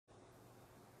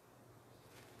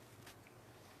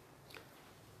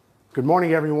Good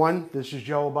morning, everyone. This is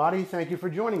Joe Abadi. Thank you for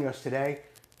joining us today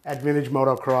at Vintage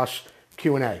Motocross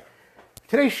Q&A.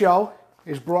 Today's show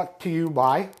is brought to you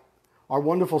by our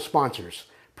wonderful sponsors.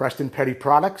 Preston Petty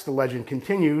Products, the legend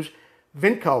continues.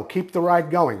 Vinco, keep the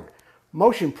ride going.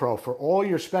 Motion Pro for all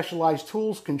your specialized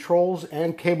tools, controls,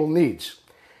 and cable needs.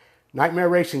 Nightmare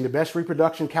Racing, the best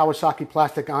reproduction Kawasaki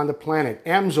plastic on the planet.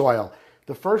 AMSOIL,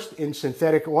 the first in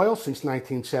synthetic oil since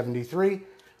 1973.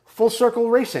 Full Circle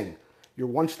Racing, your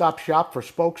one-stop shop for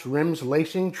spokes, rims,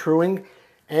 lacing, truing,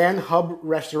 and hub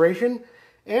restoration.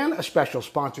 And a special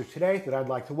sponsor today that I'd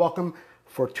like to welcome,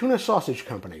 Fortuna Sausage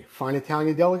Company. Fine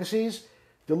Italian delicacies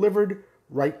delivered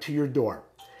right to your door.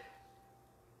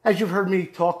 As you've heard me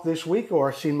talk this week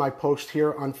or seen my post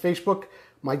here on Facebook,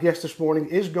 my guest this morning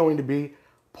is going to be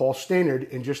Paul Stannard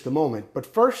in just a moment. But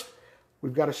first,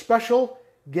 we've got a special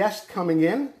guest coming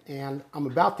in, and I'm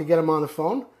about to get him on the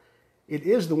phone. It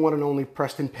is the one and only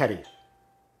Preston Petty.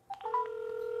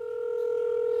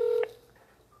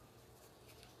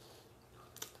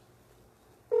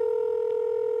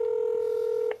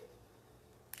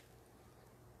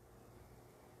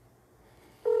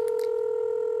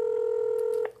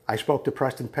 I spoke to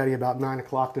Preston Petty about 9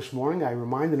 o'clock this morning. I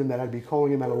reminded him that I'd be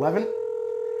calling him at 11.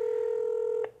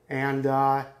 And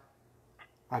I'm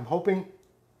hoping...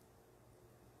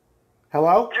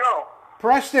 Hello? Joe.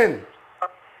 Preston!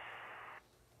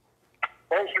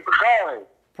 Thank you for calling.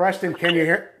 Preston, can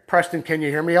you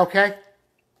hear me okay?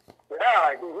 Yeah,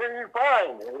 I can hear you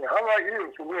fine. How about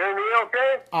you? Can you hear me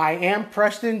okay? I am,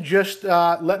 Preston. Just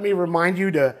let me remind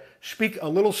you to speak a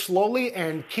little slowly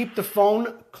and keep the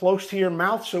phone close to your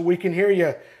mouth so we can hear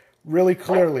you really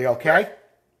clearly, okay?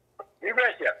 You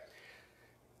betcha.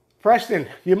 Preston,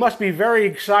 you must be very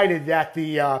excited that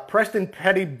the Preston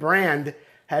Petty brand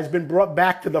has been brought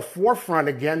back to the forefront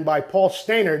again by Paul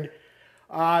Stannard.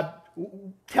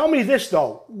 Tell me this,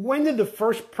 though. When did the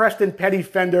first Preston Petty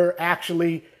fender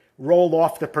actually roll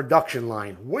off the production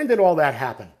line? When did all that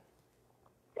happen?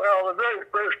 Well, the very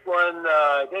first one,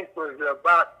 I think, was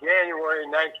about January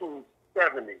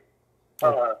 1970.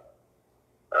 But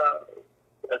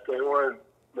they were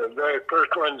the very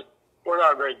first ones were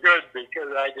not very good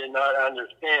because I did not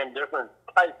understand different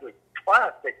types of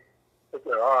plastic that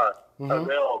there are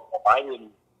available. I knew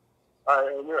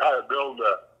how to build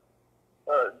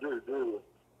do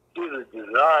the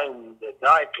design, the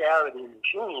die cavity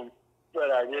machine, but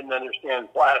I didn't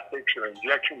understand plastics or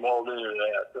injection molding or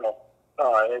that. So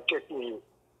it took me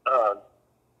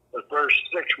the first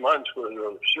 6 months was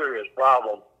a serious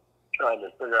problem trying to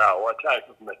figure out what type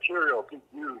of material to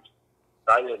use.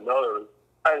 I didn't know.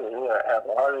 I didn't have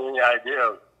hardly any idea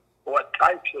of what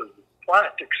types of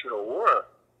plastics there were.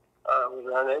 I was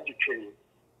uneducated.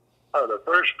 The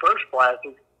first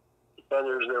plastic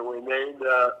fenders that we made,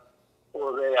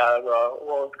 they had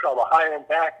what's called a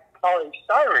high-impact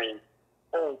polystyrene.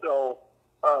 And so,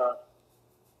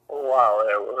 wow,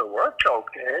 it worked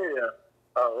okay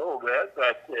a little bit,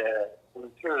 but as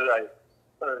soon as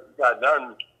I got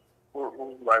done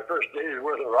with my first day's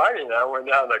worth of riding, I went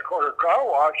down to the corner car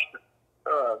wash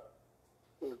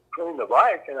to clean the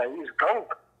bike, and I used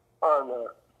Coke on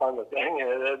the thing,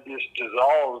 and it just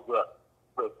dissolves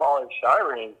the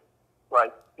polystyrene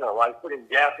like putting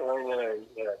gasoline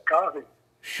in a coffee.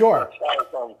 Sure.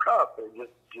 Styrofoam cup. It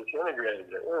just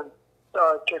disintegrated it. And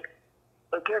so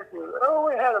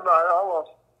we had about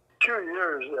almost 2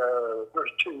 years, the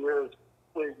first 2 years,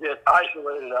 to get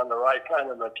isolated on the right kind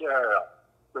of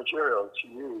material to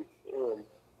use. And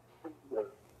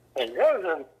it was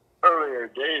in earlier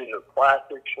days of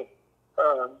plastics,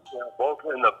 both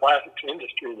in the plastics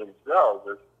industry themselves.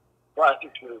 The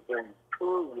plastics have been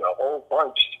improved a whole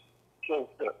bunch since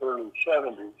the early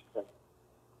 70s.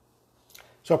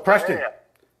 So, Preston,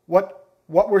 what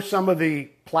were some of the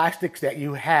plastics that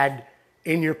you had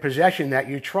in your possession that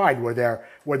you tried? Were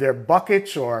there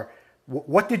buckets, or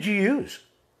what did you use?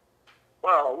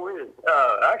 Well, we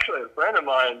actually, a friend of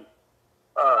mine,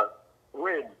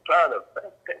 we had found a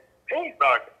paint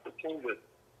bucket that seemed to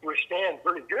withstand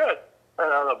pretty good.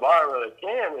 And on the bottom of the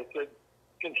can, it said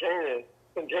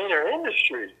container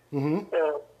industry. And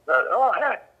oh,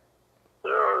 heck,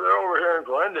 they're over here in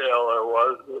Glendale, there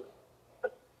was.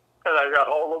 And I got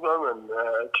hold of them, and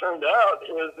it turned out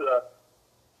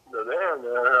the man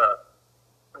there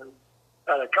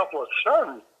had a couple of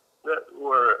sons that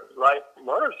were like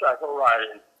motorcycle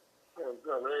riding. And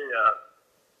so they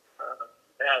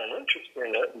had an interest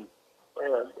in it.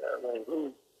 And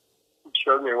he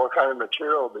showed me what kind of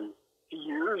material to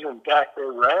use. In fact, they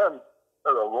ran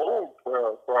the mold for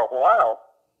a while,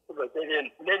 but they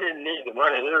didn't need the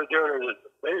money. They were doing it as a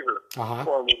favor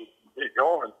for me to get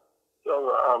going. So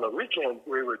on the weekends,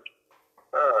 we would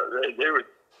they would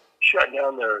shut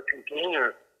down their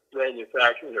container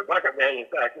manufacturing, their bucket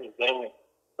manufacturing thing, and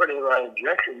put in my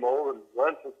injection mold and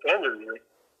run some fenders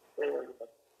and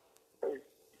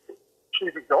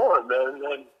keep it going. And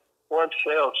then once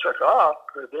sales took off,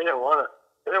 they didn't want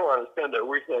to spend their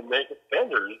weekend making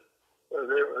fenders. They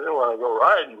didn't want to go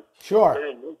riding. Sure. They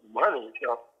didn't need the money,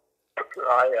 so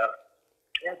I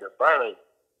had to finally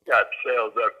got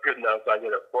sales up good enough I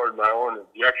could afford my own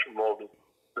injection molding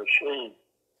machine,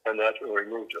 and that's when we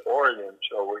moved to Oregon,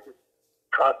 so we could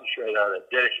concentrate on a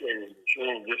dedicated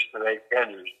machine just to make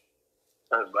fenders.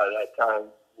 And by that time,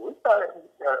 we got it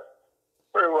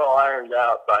pretty well ironed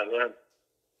out by then.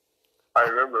 I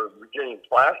remember getting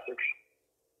plastics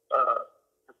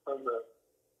from the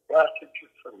plastics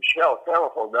from Shell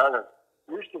Chemical down in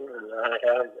Houston, and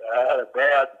I had a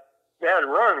bad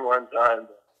run one time,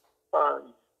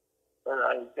 and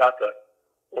I got the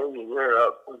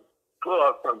engineer flew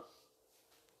up from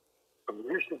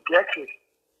Houston, Texas,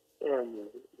 and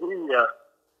he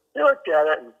looked at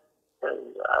it, and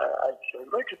I said,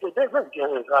 "Look at the difference."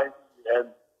 And I had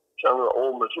some of the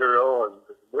old material and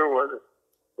the new one.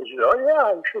 He said, "Oh yeah,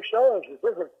 I'm sure so. There's a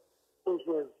difference." He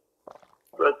said,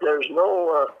 "But there's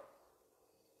no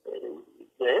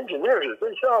the engineers, if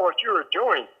they saw what you were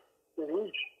doing with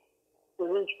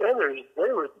these fenders,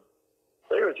 they would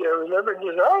say it was never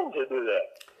designed to do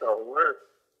that." So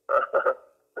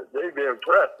they'd be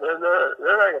impressed. They're not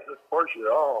going to support you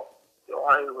at all. So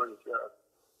I was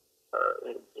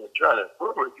in trying to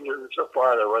prove with you so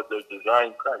far that what their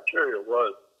design criteria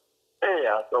was.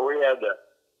 Anyhow, so we had to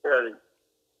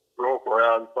rope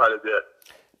around quite a bit.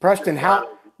 Preston,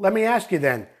 let me ask you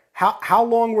then, how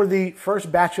long were the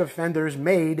first batch of fenders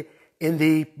made in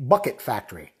the bucket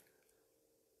factory?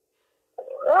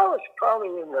 That was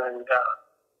probably in the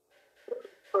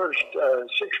first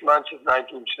 6 months of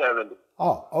 1970.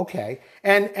 Oh, okay.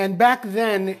 And back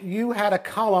then, you had a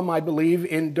column, I believe,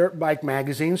 in Dirt Bike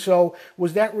magazine. So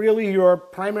was that really your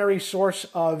primary source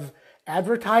of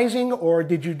advertising, or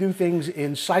did you do things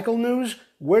in cycle news?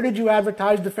 Where did you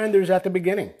advertise the fenders at the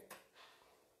beginning?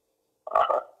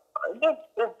 I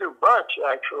didn't do much,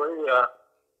 actually.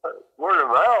 Word of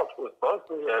mouth was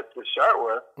mostly to start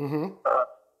with. Mm-hmm.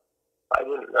 I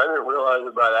didn't realize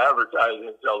about advertising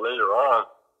until later on.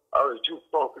 I was too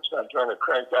focused on trying to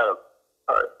crank out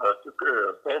a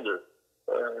superior fender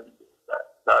and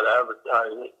not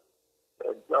advertising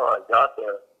until I got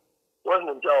there. It wasn't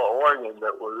until Oregon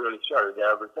that we really started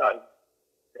advertising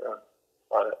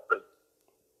on it. But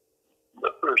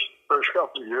the first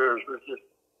couple of years was just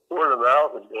word of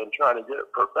mouth and trying to get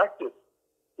it perfected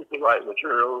with the right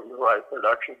materials, the right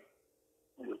production,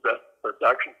 the best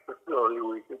production facility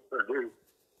we could produce.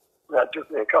 And that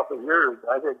took me a couple of years.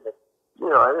 I didn't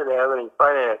have any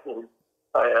financing.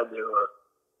 I had to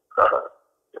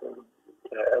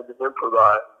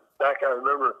improvise. Back, I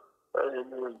remember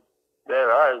in Van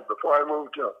Nuys, before I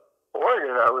moved to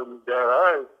Oregon, I was in Van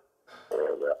Nuys,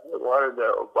 and I wanted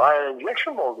to buy an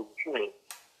injection molding machine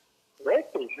to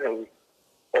make these things.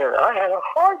 And I had a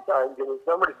hard time getting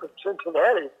somebody from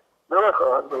Cincinnati,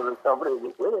 Millicon, was the company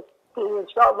that did it, to even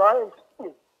stop buying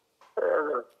things.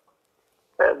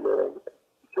 And the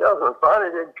salesman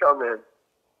finally did come in,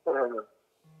 and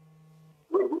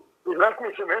he left me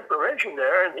some information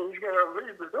there, and he's going to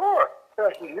leave the door. And I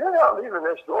said, "You're not leaving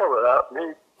this door without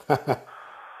me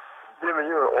giving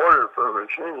you an order for a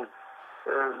machine."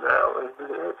 And that was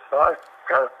it. So I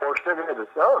kind of forced him into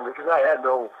selling because I had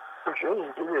no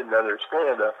machine. He didn't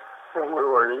understand that we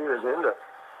weren't even into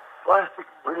plastic.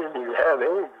 We didn't even have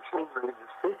any machinery to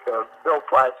speak of. No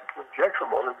plastic injection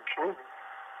molding machine.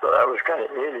 So that was kind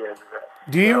of alien to that.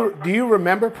 Do you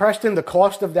remember, Preston, the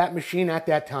cost of that machine at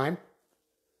that time?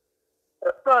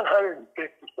 About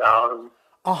 $150,000.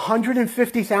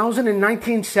 $150,000 in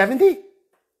 1970?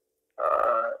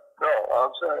 No,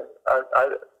 I'm sorry.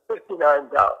 I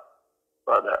 $59,000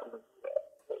 on that one.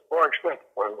 The more expensive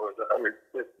one was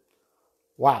 $150,000.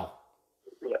 Wow.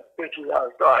 Yeah,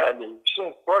 $50,000. So I had to.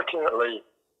 Fortunately,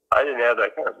 I didn't have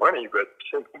that kind of money, but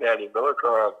Cincinnati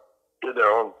Millicon did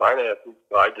their own financing,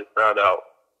 so I just found out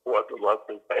what the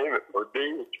monthly payment would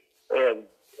be and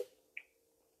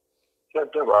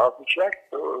sent them out the check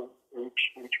for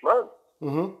each month.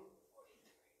 Mm-hmm.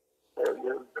 And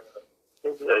then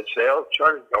the sales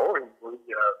started going.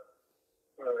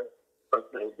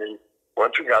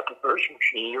 Once we got the first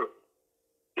machine,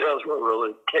 sales were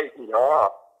really taking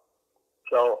off.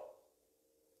 So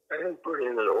I didn't put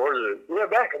in an order.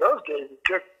 Back in those days,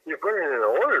 you put in an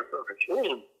order for a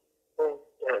machine,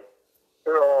 and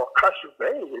they're all custom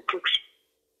made. It took,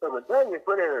 from the time you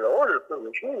put in an order for a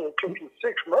machine, it took you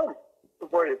 6 months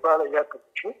before you finally got the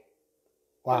machine.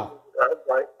 Wow.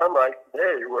 Unlike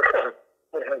today, where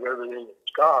they have everything in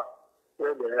stock,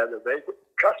 then they had to make it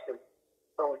custom.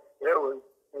 So it was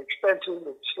expensive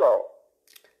and slow.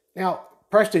 Now,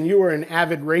 Preston, you were an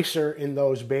avid racer in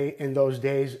those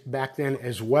days back then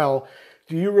as well.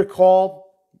 Do you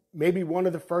recall maybe one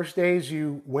of the first days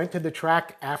you went to the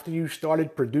track after you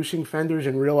started producing fenders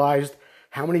and realized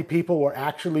how many people were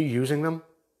actually using them?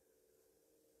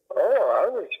 Oh, I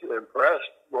was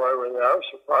impressed. Boy, I was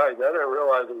surprised. I didn't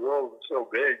realize the world was so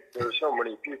big. There were so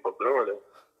many people doing it.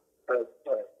 But,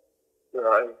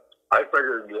 I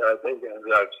figured, I think, as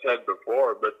I've said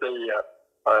before, but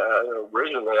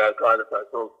originally I thought if I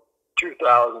sold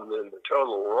 2,000 in the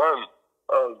total run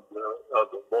of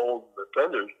the mold and the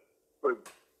fenders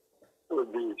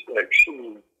would be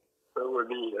exceeding, it would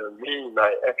be meeting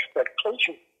my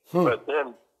expectation. But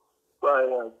then by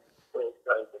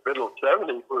the middle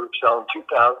 70s, we were selling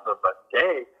 2,000 of a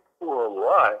day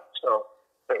worldwide. So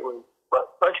it was a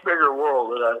much bigger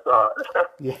world than I thought.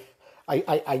 Yeah,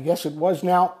 I guess it was.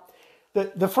 Now,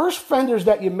 the first fenders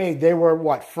that you made, they were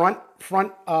what, front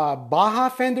Baja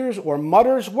fenders or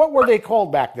mutters? What were they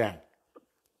called back then?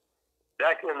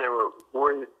 Back then,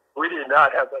 we did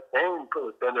not have a name for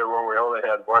the fender when we only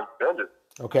had one fender.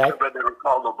 Okay. But they were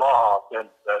called the Baja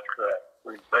fenders. That's correct.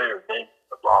 We later named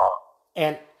the Baja.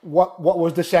 And what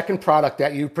was the second product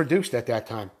that you produced at that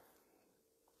time?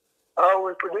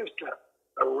 We produced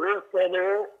a rear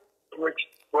fender, which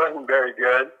wasn't very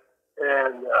good,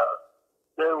 and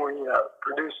then we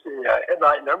produced the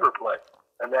headlight number plate,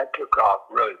 and that took off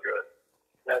really good.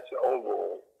 That's the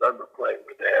oval number plate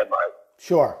with the headlight.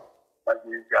 Sure. Like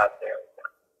you got there.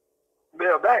 You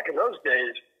know, back in those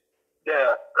days,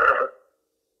 the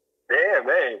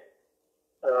AMA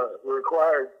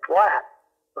required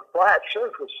a flat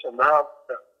surface to mount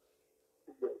the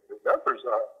numbers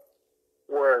on.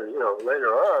 Where,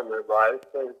 later on in life,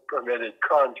 they permitted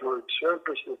contoured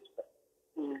surfaces.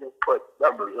 You can put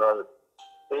numbers on it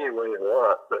any way you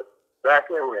want. But back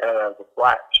then, we had to have a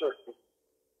flat surface.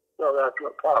 So that's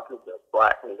what prompted the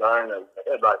black design and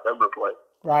the headlight number plate.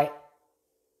 Right.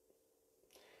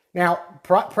 Now,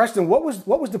 Preston, what was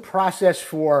the process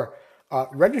for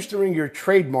registering your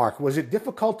trademark? Was it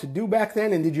difficult to do back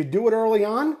then, and did you do it early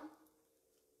on?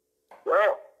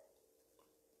 Well,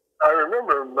 I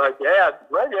remember my dad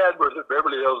was a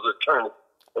Beverly Hills attorney,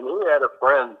 and he had a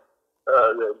friend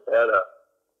that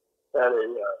had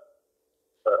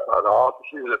an office.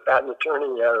 He was a patent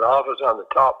attorney. He had an office on the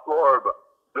top floor of a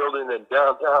building in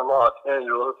downtown Los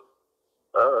Angeles.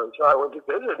 So I went to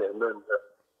visit him, and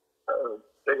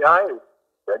the guy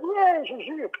said, "Yeah,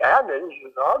 you're a patent." He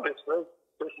says, "Obviously,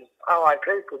 this is how I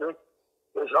pay for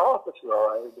this office."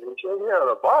 And he said,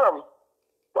 "The bottom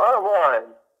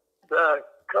line, the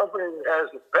company that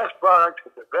has the best product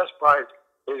at the best price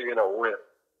is going to win.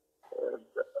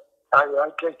 And I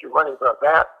take your money from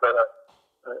that, but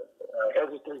I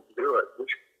hesitate to do it.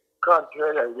 Just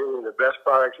concentrate on getting the best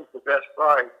products at the best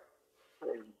price."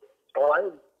 And so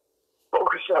I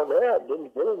focused on that.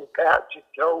 Didn't get any patents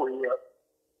until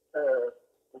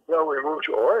we moved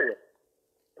to Oregon,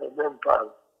 and then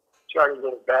started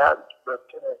getting patents. But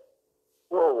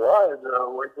worldwide,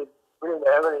 we didn't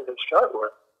have any to start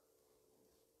with.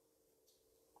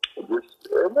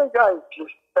 And that guy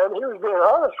and he was being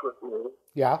honest with me.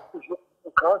 Yeah. He said,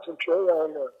 concentrate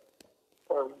on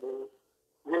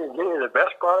getting the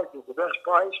best product at the best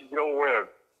price, and you'll win.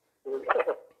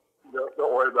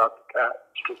 Don't worry about the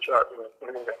patents to start with.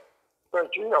 Anyway. But,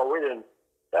 we didn't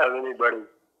have anybody,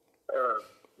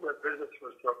 the business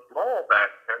was so small back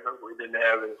then that we didn't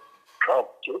have any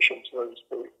competition, so to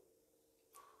speak.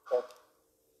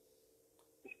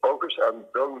 Just focus on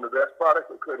building the best product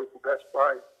we could at the best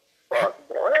price.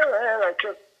 And I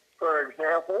took, for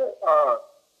example,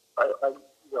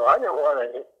 I didn't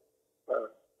want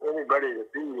anybody to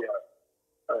be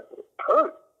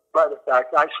hurt by the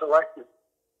fact I selected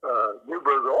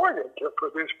Newburgh, Oregon to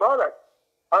produce products.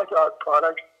 I thought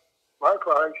my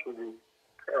products should be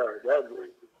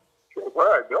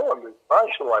where I build them is my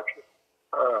selection.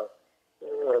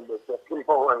 And the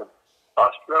people in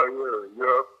Australia or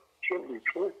Europe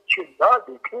should not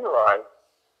be penalized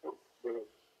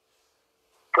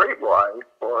trade-wise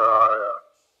for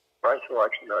my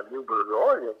selection on Newburgh,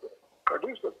 Oregon to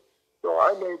produce them. So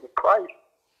I made the price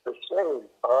the same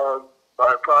on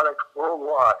my products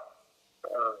worldwide,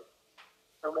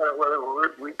 no matter whether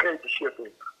we paid the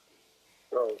shipping.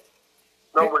 So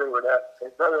nobody would have,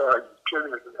 none of our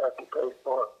distributors would have to pay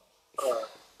for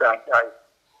that night.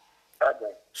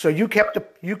 So you kept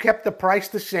the price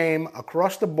the same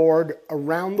across the board,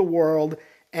 around the world,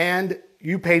 and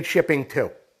you paid shipping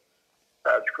too.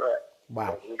 That's correct.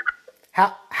 Wow.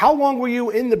 How long were you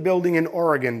in the building in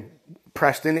Oregon,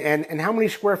 Preston, and how many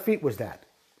square feet was that?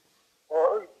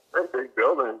 Well, it was a big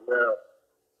building.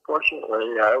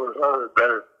 Fortunately, I was one of the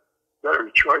better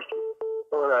choices.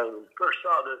 When I first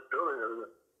saw this building, it was a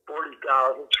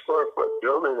 40,000 square foot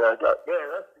building. And I thought, man,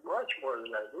 that's much more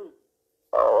than I need.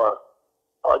 So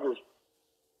I'll just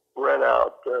rent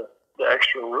out the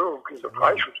extra room because the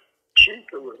price was cheap.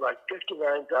 It was like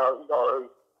 $59,000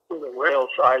 with a rail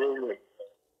siding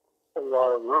and a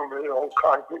lot of room in an old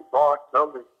concrete block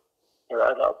building. And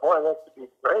I thought, boy, that could be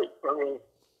great for me.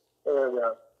 And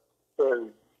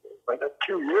like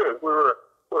 2 years, we were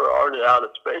already out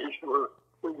of space.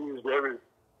 We used every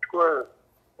square.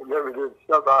 We never did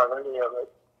sub out any of it.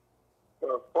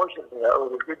 So fortunately, that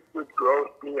was a good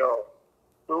growth deal.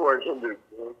 We weren't into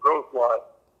growth-wise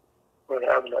when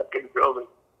having that big building.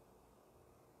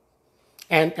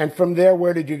 And from there,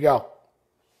 where did you go?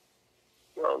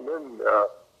 Well, then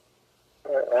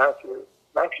after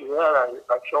that,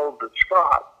 I sold to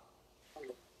Scott.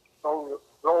 Sold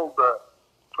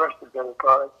Preston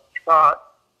product Scott,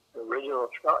 the original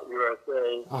Scott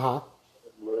USA. Uh-huh.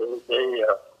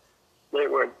 They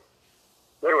went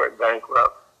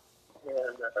bankrupt,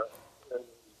 and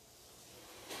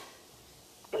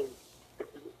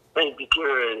they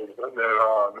deteriorated from there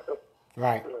on.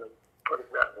 Right. Put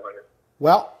it that way.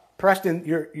 Well, Preston,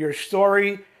 your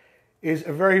story is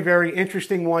a very, very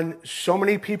interesting one. So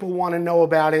many people want to know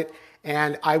about it,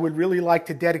 and I would really like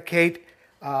to dedicate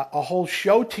a whole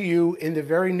show to you in the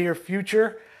very near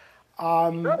future.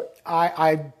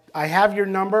 I have your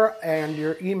number and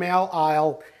your email.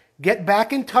 I'll get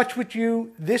back in touch with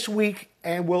you this week,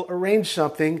 and we'll arrange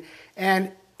something.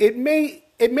 And it may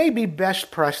be best,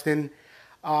 Preston,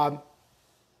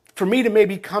 for me to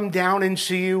maybe come down and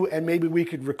see you, and maybe we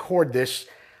could record this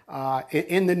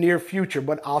in the near future.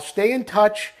 But I'll stay in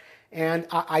touch, and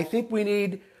I think we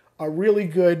need a really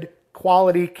good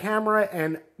quality camera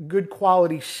and good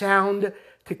quality sound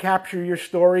to capture your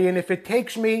story. And if it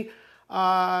takes me,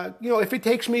 if it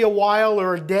takes me a while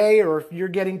or a day, or if you're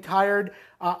getting tired,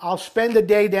 I'll spend a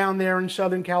day down there in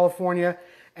Southern California,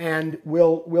 and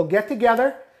we'll get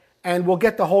together and we'll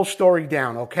get the whole story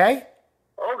down. Okay?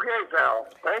 Okay, pal.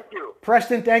 Thank you.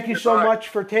 Preston, thank you so much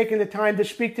for taking the time to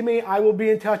speak to me. I will be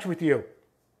in touch with you.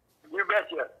 You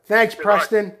betcha. Thanks,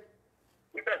 Preston.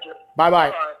 You betcha.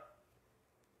 Bye-bye. Bye.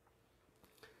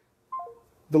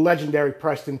 The legendary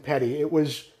Preston Petty. It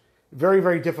was very,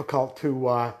 very difficult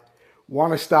to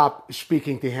want to stop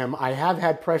speaking to him. I have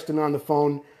had Preston on the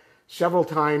phone several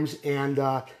times, and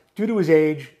due to his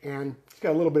age, and he's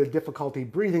got a little bit of difficulty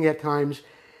breathing at times,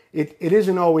 it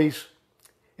isn't always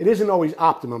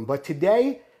optimum. But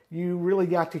today, you really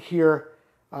got to hear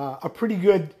a pretty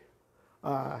good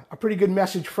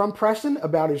message from Preston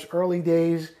about his early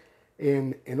days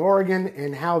in Oregon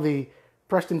and how the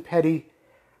Preston Petty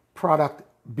product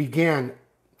began.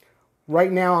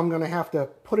 Right now, I'm going to have to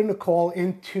put in a call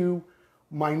into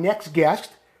my next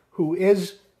guest, who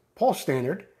is Paul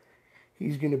Stannard.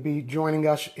 He's going to be joining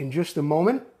us in just a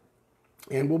moment,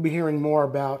 and we'll be hearing more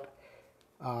about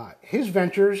his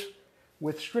ventures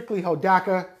with Strictly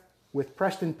Hodaka, with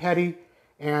Preston Petty,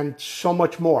 and so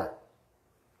much more.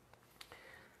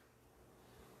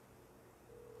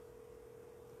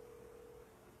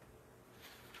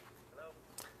 Hello.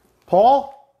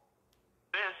 Paul?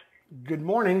 Good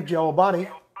morning, Joe Abadi.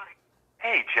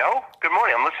 Hey, Joe. Good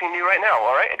morning. I'm listening to you right now.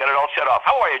 All right, I got it all shut off.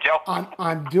 How are you, Joe?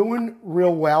 I'm doing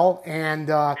real well,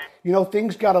 and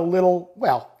things got a little,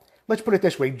 well, let's put it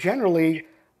this way. Generally,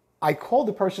 I call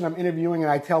the person I'm interviewing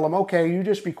and I tell them, okay, you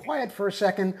just be quiet for a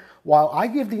second while I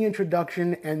give the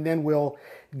introduction, and then we'll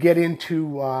get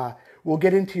into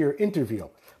your interview.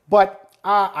 But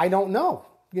I don't know.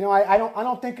 I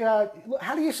don't think. How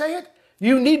do you say it?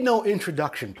 You need no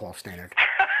introduction, Paul Stannard.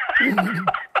 You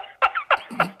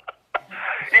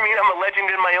mean I'm a legend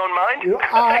in my own mind?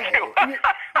 Thank you.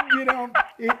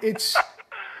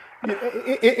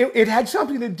 It had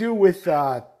something to do with.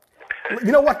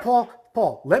 You know what, Paul?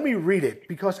 Paul, let me read it,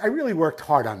 because I really worked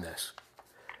hard on this.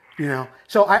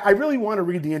 So I really want to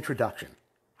read the introduction.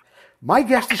 My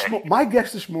guest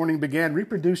this morning began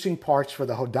reproducing parts for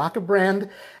the Hodaka brand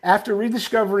after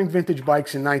rediscovering vintage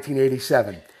bikes in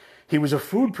 1987. He was a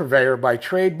food purveyor by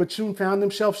trade, but soon found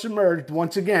himself submerged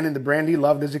once again in the brand he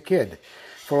loved as a kid.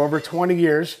 For over 20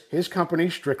 years, his company,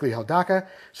 Strictly Hodaka,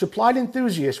 supplied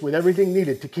enthusiasts with everything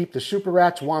needed to keep the Super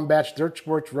Rats, Wombats, Dirt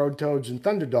Sports, Road Toads, and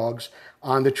Thunderdogs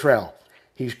on the trail.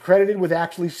 He's credited with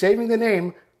actually saving the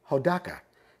name Hodaka.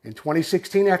 In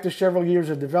 2016, after several years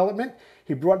of development,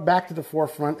 he brought back to the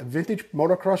forefront a vintage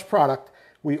motocross product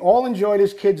we all enjoyed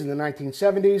as kids in the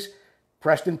 1970s,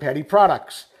 Preston Petty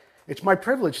products. It's my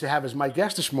privilege to have as my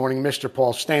guest this morning, Mr.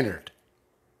 Paul Stannard.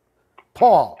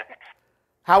 Paul,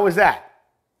 how was that?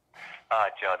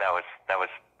 Joe, that was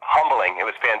humbling. It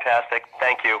was fantastic.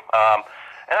 Thank you. And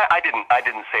I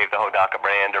didn't save the Hodaka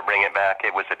brand or bring it back.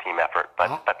 It was a team effort.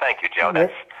 But thank you, Joe.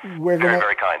 That's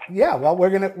very kind. Yeah, well, we're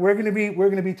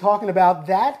gonna be talking about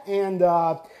that, and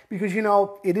because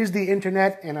it is the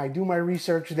internet, and I do my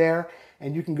research there,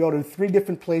 and you can go to 3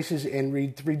 different places and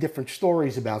read 3 different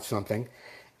stories about something,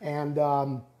 and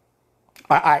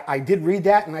I did read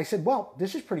that, and I said, well,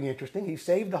 this is pretty interesting. He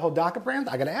saved the Hodaka brand.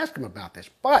 I got to ask him about this.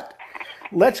 But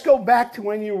let's go back to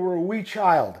when you were a wee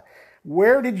child.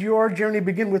 Where did your journey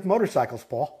begin with motorcycles,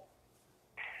 Paul?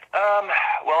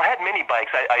 Well, I had mini bikes.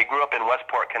 I grew up in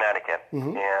Westport, Connecticut,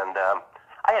 and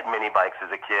I had mini bikes as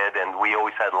a kid, and we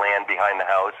always had land behind the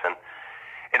house.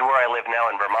 And where I live now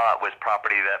in Vermont was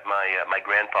property that my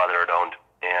grandfather had owned.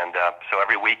 And so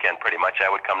every weekend, pretty much, I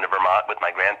would come to Vermont with my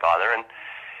grandfather,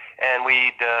 and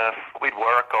we'd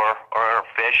work or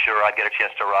fish, or I'd get a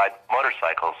chance to ride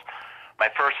motorcycles.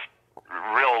 My first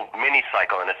real mini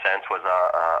cycle, in a sense, was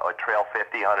a Trail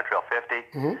 50, Honda Trail 50.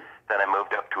 Then I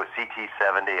moved up to a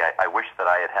CT70. I wish that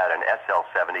I had an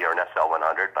SL70 or an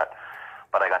SL100, but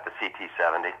I got the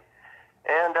CT70,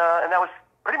 and that was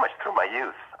pretty much through my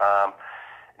youth.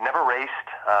 Never raced.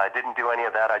 Didn't do any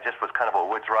of that. I just was kind of a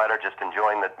woods rider, just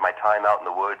enjoying my time out in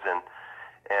the woods and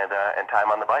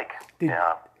time on the bike.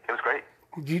 Yeah, it was great.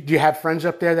 Do you have friends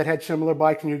up there that had similar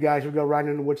bikes, and you guys would go riding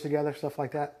in the woods together, stuff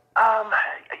like that?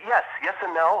 Yes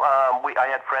and no. I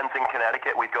had friends in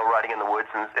Connecticut. We'd go riding in the woods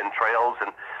and trails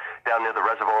and down near the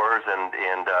reservoirs and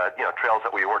trails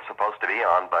that we weren't supposed to be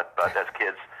on, but as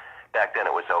kids back then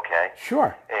it was okay.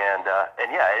 Sure. And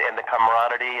the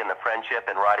camaraderie and the friendship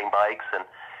and riding bikes, and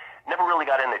never really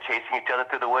got into chasing each other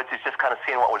through the woods. It's just kind of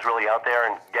seeing what was really out there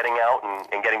and getting out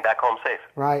and getting back home safe.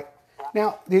 Right.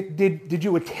 Now, did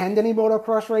you attend any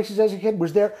motocross races as a kid?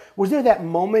 Was there that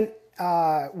moment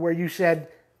where you said,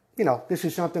 this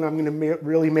is something I'm going to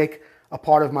really make a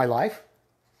part of my life?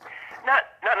 Not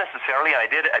necessarily. I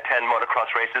did attend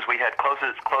motocross races. We had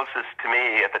closest to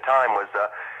me at the time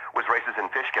was races in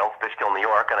Fishkill, New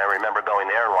York, and I remember going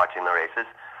there and watching the races.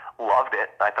 Loved it.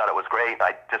 I thought it was great.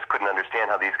 I just couldn't understand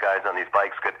how these guys on these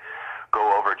bikes could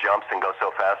go over jumps and go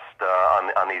so fast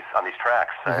on these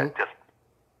tracks.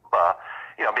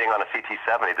 Being on a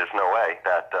CT70, there's no way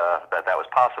that was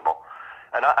possible,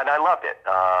 and I loved it.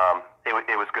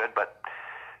 It was good, but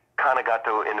kind of got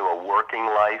into a working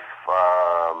life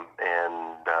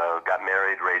and got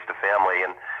married, raised a family,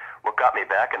 and what got me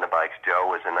back into bikes, Joe,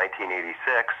 was in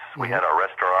 1986. We had our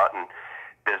restaurant and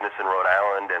business in Rhode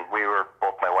Island, and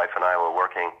both my wife and I were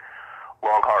working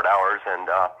long, hard hours. And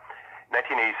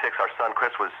 1986, our son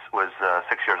Chris was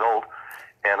 6 years old,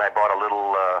 and I bought a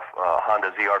little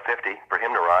Honda ZR50 for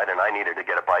him to ride, and I needed to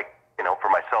get a bike, for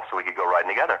myself so we could go riding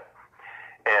together.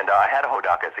 And I had a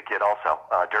Hodaka as a kid also,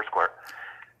 dirt squirt.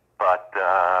 But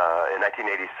in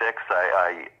 1986,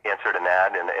 I answered an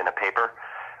ad in a paper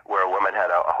where a woman had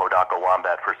a Hodaka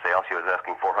Wombat for sale. She was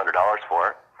asking $400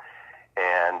 for it.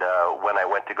 And when I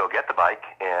went to go get the bike,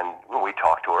 and we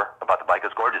talked to her about the bike,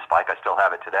 it's a gorgeous bike. I still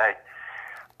have it today.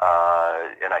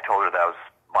 And I told her that I was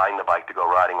buying the bike to go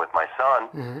riding with my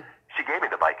son. She gave me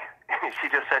the bike. She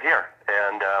just said, here,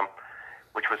 and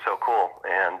which was so cool.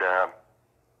 And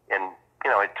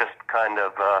it just kind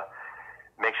of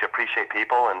makes you appreciate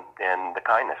people and the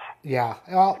kindness. Yeah.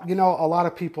 Well, a lot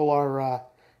of people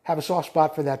have a soft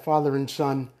spot for that father and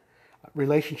son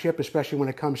relationship, especially when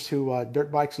it comes to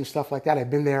dirt bikes and stuff like that. I've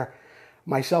been there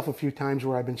myself a few times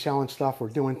where I've been selling stuff or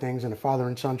doing things, and a father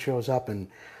and son shows up, and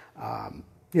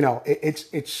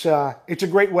it's a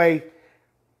great way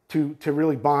to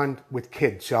really bond with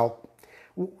kids.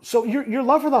 So your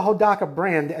love for the Hodaka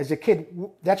brand as a kid,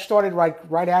 that started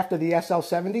right after the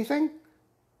SL70 thing?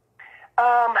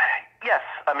 Yes.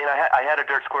 I mean, I had a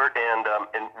dirt squirt, and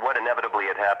what inevitably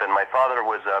had happened, my father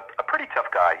was a pretty tough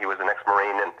guy. He was an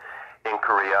ex-Marine in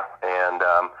Korea, and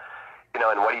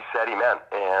and what he said, he meant.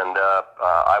 And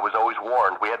I was always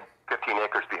warned. We had 15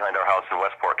 acres behind our house in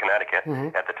Westport, Connecticut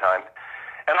at the time,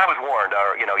 and I was warned,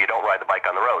 you don't ride the bike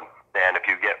on the road. And if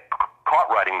you get caught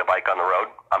riding the bike on the road,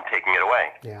 I'm taking it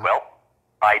away. Yeah. Well,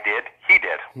 I did, he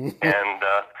did, and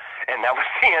that was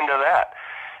the end of that.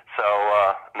 So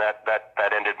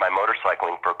that ended my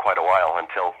motorcycling for quite a while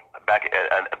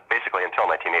basically until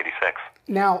 1986.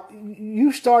 Now,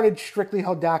 you started strictly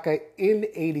Hodaka in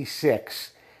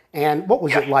 '86, and what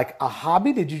was it like? A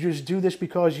hobby? Did you just do this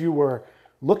because you were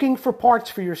looking for parts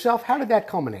for yourself? How did that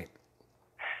culminate?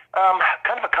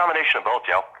 Kind of a combination of both,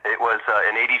 Joe. It was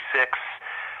in '86.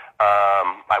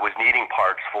 I was needing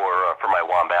parts for my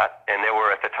Wombat, and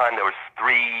at the time there was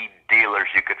 3 dealers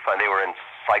you could find. They were in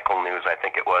Cycle News, I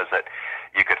think it was, that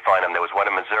you could find them. There was one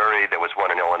in Missouri, there was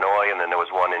one in Illinois, and then there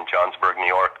was one in Johnsburg, New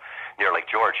York, near Lake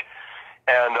George.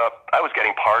 And I was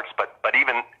getting parts, but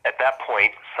even at that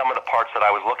point, some of the parts that I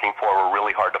was looking for were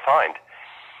really hard to find.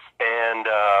 And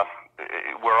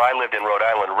where I lived in Rhode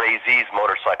Island, Ray Z's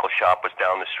motorcycle shop was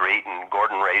down the street, and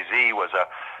Gordon Ray Z was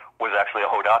actually a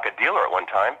Hodaka dealer at one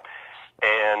time.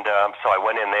 And so I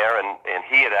went in there, and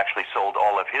he had actually sold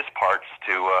all of his parts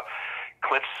to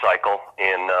Cliff Cycle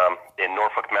in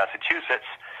Norfolk, Massachusetts.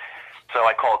 So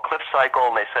I called Cliff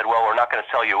Cycle, and they said, well, we're not going to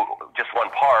sell you just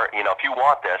one part. You know, if you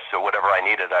want this or whatever I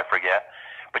needed, I forget,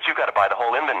 but you've got to buy the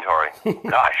whole inventory.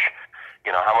 Gosh,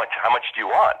 you know, how much do you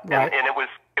want? Right. And it was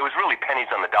really pennies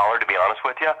on the dollar, to be honest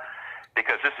with you,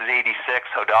 because this is 86.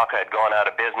 Hodaka had gone out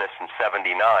of business in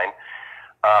 79.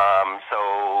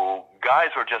 So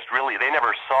guys were just really, they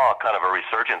never saw kind of a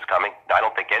resurgence coming. I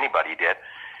don't think anybody did.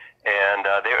 And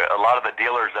a lot of the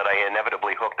dealers that I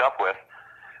inevitably hooked up with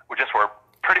were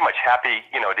pretty much happy,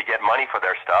 you know, to get money for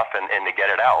their stuff and to get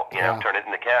it out, you know, turn it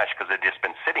into cash, because they'd just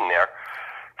been sitting there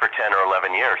for 10 or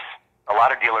 11 years. A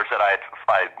lot of dealers that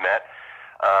I'd met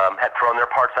had thrown their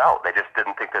parts out. They just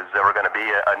didn't think there's ever going to be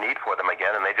a need for them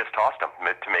again, and they just tossed them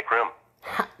to make room.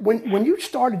 When you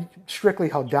started strictly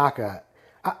Hodaka,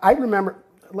 I remember,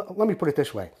 let me put it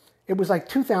this way. It was like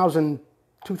 2000,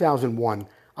 2001.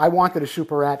 I wanted a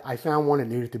Super Rat. I found one that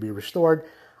needed to be restored.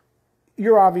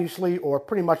 You're obviously, or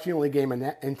pretty much the only game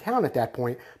in town at that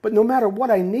point, but no matter what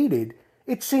I needed,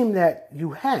 it seemed that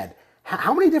you had.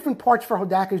 How many different parts for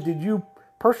Hodakas did you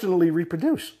personally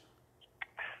reproduce?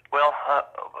 Well,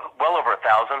 well over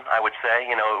 1,000, I would say.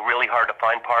 You know, really hard to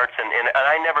find parts, and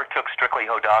I never took strictly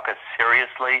Hodaka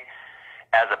seriously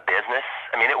as a business.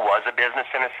 I mean, it was a business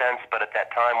in a sense, but at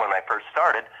that time when I first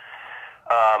started,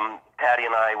 Patty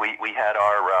and I, we had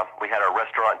our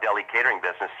restaurant deli catering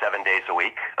business 7 days a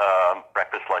week,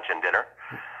 breakfast, lunch, and dinner.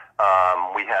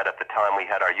 We had at the time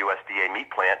our USDA meat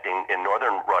plant in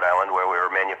northern Rhode Island, where we were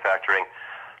manufacturing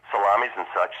salamis and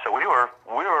such. So we were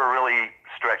really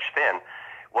stretched thin.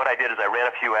 What I did is I ran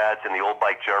a few ads in the Old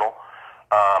Bike Journal.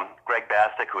 Greg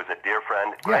Bastick, who is a dear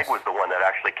friend, Greg was the one that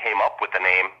actually came up with the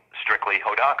name strictly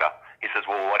Hodaka. He says,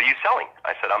 well, what are you selling?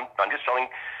 I said, I'm just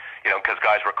selling, you know, because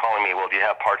guys were calling me, well, do you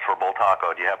have parts for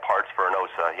Boltaco? Do you have parts for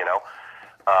Enosa, you know?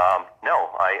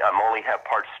 No, I'm only have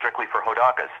parts strictly for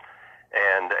Hodakas.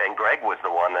 And Greg was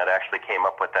the one that actually came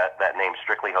up with that name,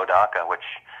 strictly Hodaka, which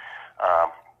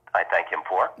I thank him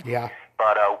for. Yeah.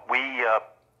 But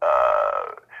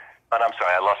but I'm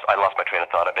sorry, I lost my train of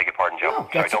thought. I beg your pardon, Joe. No,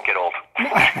 sorry, don't get old.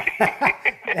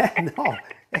 No.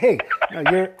 Hey,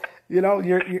 no,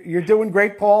 you're doing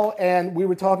great, Paul. And we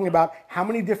were talking about how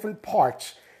many different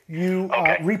parts you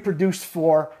reproduced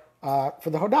for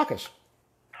the Hodakas.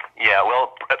 Yeah,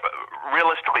 well,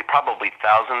 realistically, probably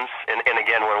thousands. And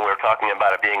again, when we were talking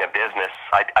about it being a business,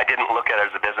 I didn't look at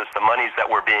it as a business. The monies that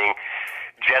were being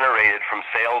generated from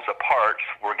sales of parts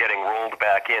were getting rolled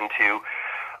back into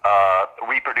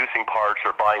reproducing parts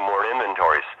or buying more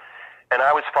inventories. And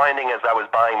I was finding as I was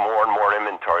buying more and more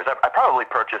inventories, I probably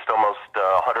purchased almost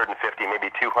 150,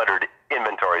 maybe 200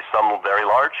 inventories, some very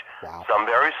large, some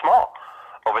very small,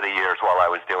 over the years while I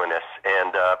was doing this.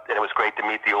 And it was great to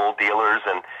meet the old dealers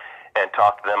and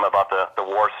talk to them about the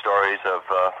war stories of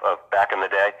back in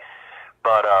the day.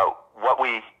 But what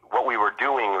we were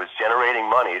doing was generating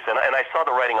monies, and I saw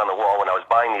the writing on the wall when I was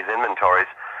buying these inventories.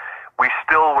 We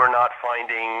still were not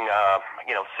finding,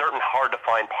 certain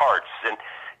hard-to-find parts. And,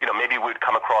 maybe we'd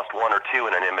come across one or two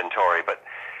in an inventory, but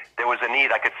there was a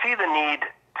need. I could see the need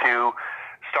to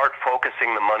start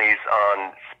focusing the monies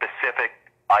on specific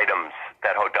items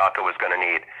that Hodaka was going to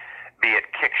need, be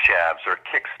it kick shafts or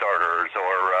kick starters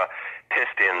or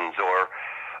pistons or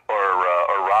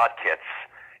rod kits.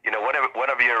 One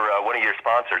of your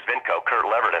sponsors, Vinco, Kurt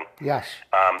Leverton. Yes.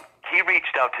 He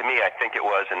reached out to me, I think it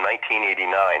was in 1989.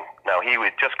 Now, he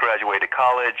had just graduated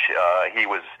college. He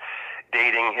was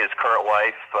dating his current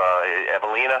wife,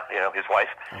 Evelina, his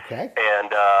wife. Okay.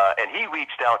 And he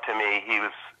reached out to me.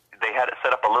 They had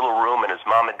set up a little room in his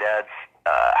mom and dad's,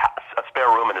 a spare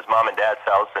room in his mom and dad's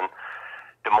house in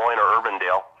Des Moines or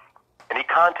Urbandale. And he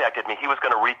contacted me. He was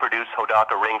going to reproduce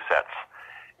Hodaka ring sets.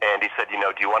 And he said, do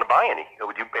you want to buy any?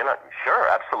 Would you? Sure,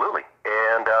 absolutely.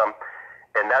 And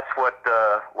that's what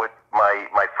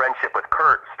my friendship with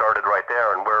Kurt started right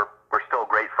there, and we're still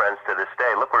great friends to this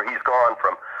day. Look where he's gone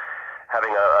from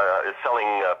having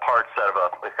selling parts out of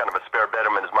a kind of a spare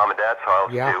bedroom in his mom and dad's house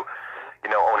to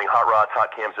owning hot rods,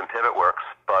 hot cams, and pivot works.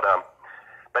 But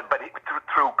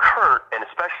through Kurt and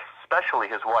especially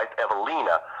his wife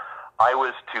Evelina, I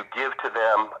was to give to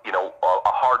them,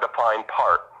 a hard-to-find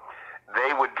part.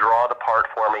 They would draw the part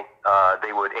for me.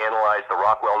 They would analyze the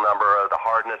Rockwell number, the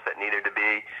hardness that needed to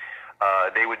be.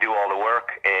 They would do all the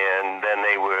work, and then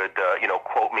they would,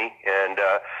 quote me. And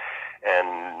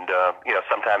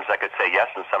sometimes I could say yes,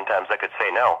 and sometimes I could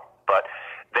say no. But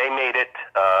they made it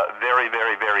very,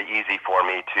 very, very easy for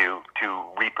me to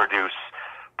reproduce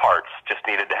parts. Just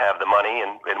needed to have the money,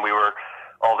 and we were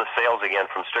all the sales again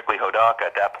from strictly Hodaka.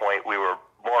 At that point, we were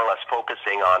more or less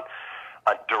focusing on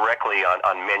directly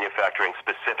on manufacturing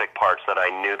specific parts that I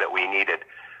knew that we needed.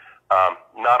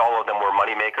 Not all of them were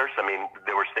money makers. I mean,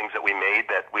 there was things that we made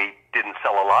that we didn't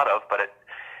sell a lot of, but it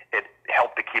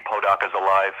helped to keep Hodakas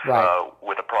alive, right,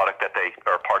 with a product that a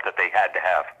part that they had to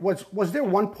have. Was there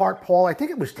one part, Paul? I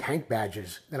think it was tank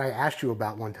badges that I asked you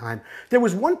about one time. There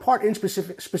was one part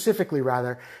specifically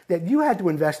that you had to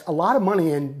invest a lot of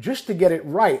money in just to get it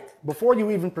right before you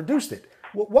even produced it.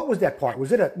 What was that part?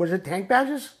 Was it tank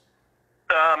badges?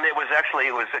 It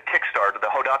was a Kickstarter.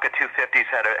 The Hodaka 250s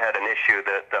had an issue.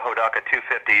 The Hodaka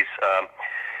 250s,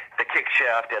 the kick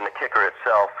shaft and the kicker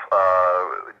itself,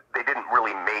 they didn't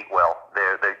really mate well.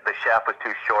 The shaft was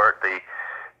too short.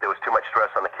 There was too much stress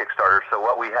on the Kickstarter. So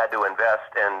what we had to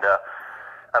invest, and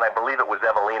I believe it was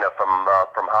Evelina from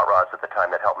Hot Rods at the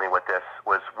time that helped me with this,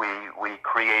 was we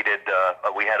created,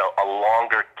 we had a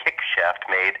longer kick shaft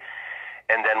made,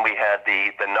 and then we had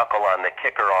the knuckle on the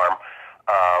kicker arm,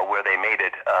 where they made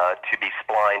it to be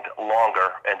splined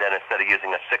longer, and then instead of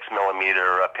using a 6mm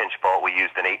pinch bolt, we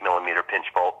used an 8mm pinch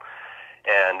bolt,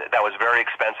 and that was very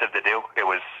expensive to do. It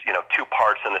was, two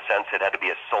parts in the sense it had to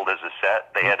be sold as a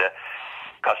set.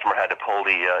 Customer had to pull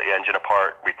the engine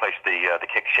apart, replace the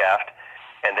kick shaft,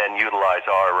 and then utilize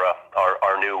our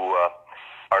new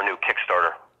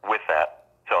Kickstarter with that.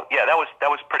 So yeah, that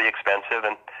was pretty expensive,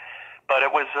 but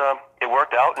it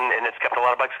worked out, and it's kept a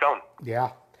lot of bikes going.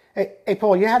 Yeah. Hey,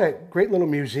 Paul, you had a great little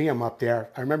museum up there.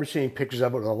 I remember seeing pictures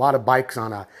of it with a lot of bikes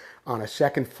on a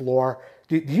second floor.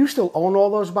 Do you still own all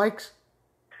those bikes?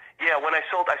 Yeah, when I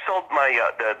sold my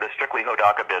the strictly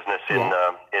Hodaka business in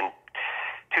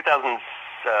 2000,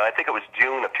 I think it was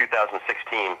June of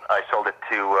 2016. I sold it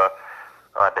to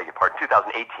I beg your pardon,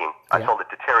 2018. I sold it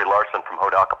to Terry Larson from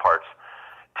Hodaka Parts.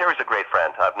 Terry's a great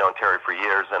friend. I've known Terry for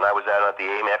years, and I was out at the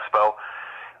AIM Expo,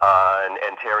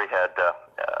 and Terry had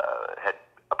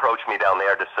approached me down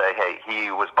there to say, hey, he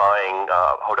was buying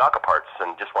Hodaka parts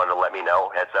and just wanted to let me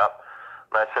know, heads up.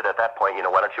 And I said at that point,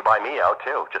 why don't you buy me out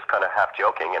too? Just kind of half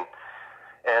joking.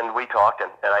 And we talked,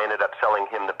 and I ended up selling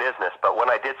him the business. But when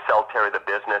I did sell Terry the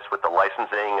business with the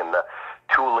licensing and the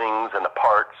toolings and the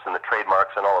parts and the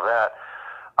trademarks and all of that,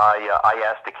 I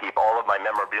asked to keep all of my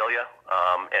memorabilia,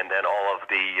 and then all of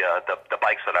the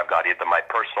bikes that I've got, either my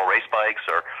personal race bikes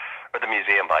or the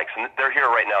museum bikes, and they're here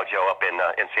right now, Joe, up in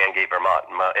Sandgate, Vermont,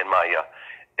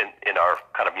 in our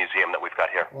kind of museum that we've got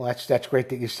here. Well, that's great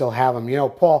that you still have them.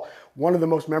 Paul, one of the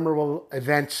most memorable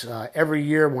events every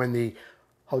year when the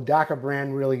Hodaka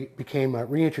brand really became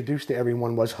reintroduced to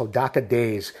everyone was Hodaka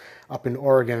Days up in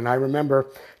Oregon, and I remember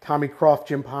Tommy Croft,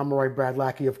 Jim Pomeroy, Brad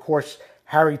Lackey, of course,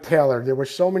 Harry Taylor. There were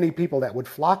so many people that would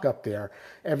flock up there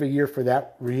every year for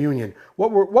that reunion.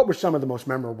 What were some of the most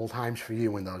memorable times for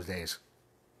you in those days?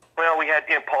 Well, we had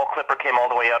Paul Clipper came all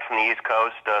the way out from the East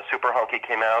Coast. Super Hunky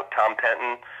came out. Tom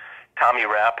Penton, Tommy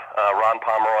Rapp, Ron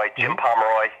Pomeroy, Jim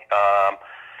Pomeroy.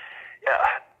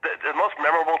 The most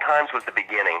memorable times was the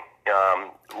beginning.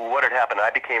 What had happened? I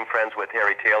became friends with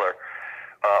Harry Taylor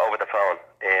over the phone,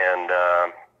 and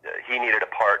he needed a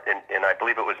part, and I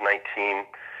believe it was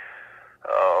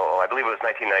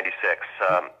 1996.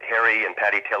 Harry and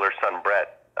Patty Taylor's son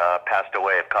Brett passed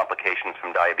away of complications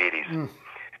from diabetes.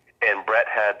 And Brett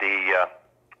had the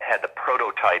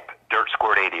prototype Dirt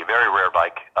Squirt 80, a very rare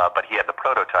bike, but he had the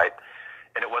prototype,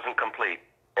 and it wasn't complete.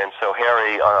 And so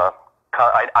Harry,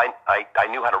 I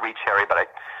knew how to reach Harry, but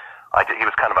he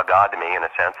was kind of a god to me in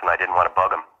a sense, and I didn't want to bug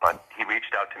him. But he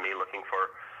reached out to me looking for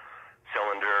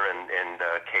cylinder and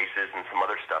cases and some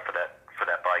other stuff for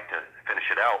that bike to finish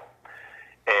it out.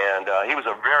 And he was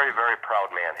a very, very proud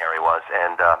man, Harry was,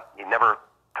 and he never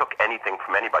took anything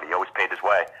from anybody. He always paid his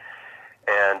way.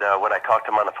 And when I talked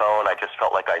to him on the phone, I just felt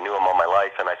like I knew him all my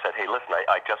life. And I said, hey, listen,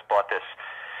 I just bought this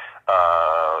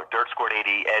Dirt Squirt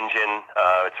 80 engine.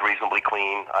 It's reasonably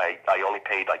clean. I only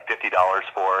paid like $50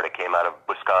 for it. It came out of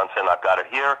Wisconsin. I've got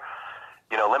it here.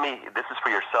 This is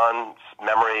for your son's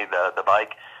memory, the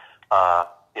bike.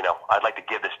 I'd like to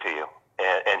give this to you.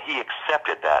 And he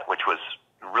accepted that, which was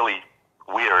really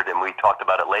weird. And we talked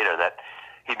about it later, that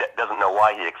he doesn't know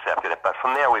why he accepted it. But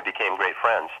from there, we became great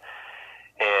friends.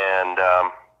 And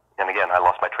And again, I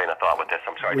lost my train of thought with this.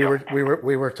 I'm sorry, Joe.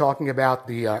 We were talking about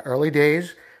the early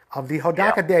days of the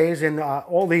Hodaka days and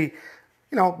all the,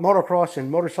 motocross and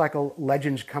motorcycle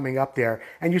legends coming up there.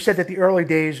 And you said that the early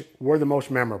days were the most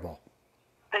memorable.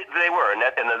 They were, and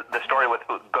the story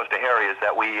goes to Harry is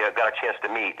that we got a chance to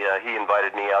meet. He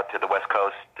invited me out to the West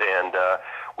Coast, and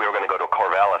we were going to go to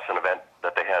Corvallis, an event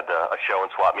that they had, a show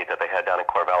and swap meet that they had down in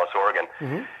Corvallis, Oregon.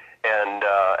 Mm-hmm. And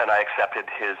I accepted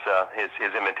his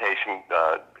invitation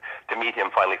to meet him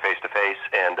finally face to face.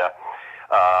 And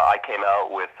I came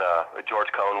out with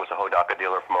George Cohn was a Hodaka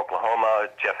dealer from Oklahoma.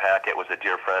 Jeff Hackett was a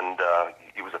dear friend.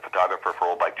 He was a photographer for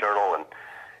Old Bike Journal and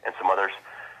some others.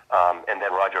 And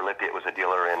then Roger Lippiett was a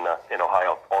dealer in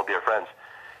Ohio. All dear friends.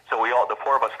 So the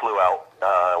four of us flew out.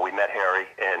 We met Harry,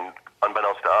 and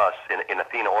unbeknownst to us, in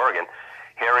Athena, Oregon,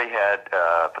 Harry had,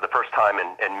 for the first time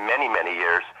in many, many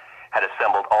years, had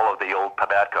assembled all of the old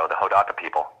Pabatco, the Hodaka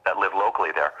people that live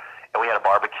locally there. And we had a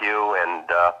barbecue and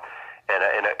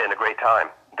a great time.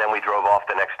 Then we drove off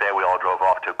the next day. We all drove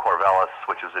off to Corvallis,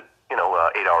 which is a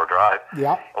 8-hour drive.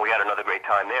 Yeah. And we had another great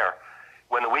time there.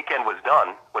 When the weekend was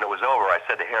done, when it was over, I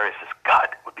said to Harry, I says, God,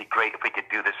 it would be great if we could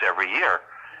do this every year.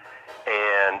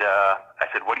 And I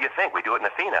said, what do you think? We do it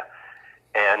in Athena.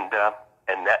 And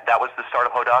that was the start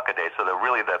of Hodaka Day. So the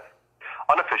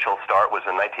unofficial start was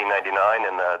in 1999,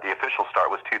 and the official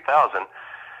start was 2000.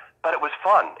 But it was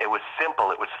fun. It was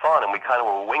simple. It was fun, and we kind of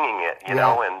were winging it, you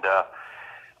know. And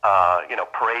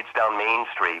parades down Main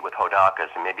Street with Hodakas,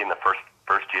 and maybe in the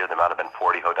first year there might have been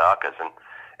 40 Hodakas, and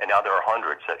now there are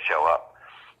hundreds that show up.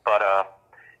 But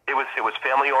it was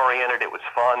family oriented. It was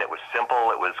fun. It was simple.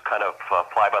 It was kind of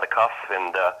fly by the cuff,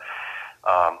 and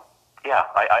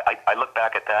I look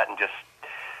back at that and just.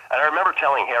 And I remember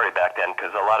telling Harry back then,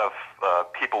 because a lot of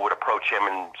people would approach him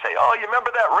and say, "Oh, you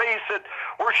remember that race at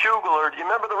Worshugel, or do you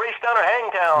remember the race down at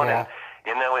Hangtown?" Yeah.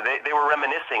 And they were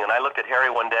reminiscing. And I looked at Harry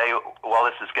one day while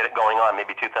this is going on,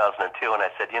 maybe 2002, and I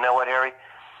said, "You know what, Harry?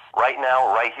 Right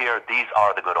now, right here, these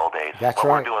are the good old days. That's what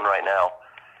right. we're doing right now."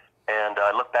 And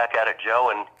I look back at it,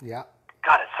 Joe, and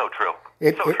God, it's so true.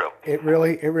 True. It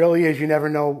really is. You never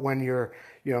know when you're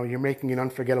making an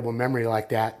unforgettable memory like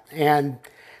that. And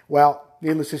well,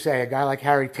 needless to say, a guy like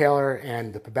Harry Taylor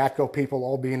and the Pabatco people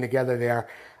all being together there,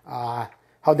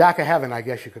 Hodaka heaven, I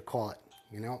guess you could call it.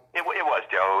 It was,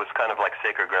 Joe. It was kind of like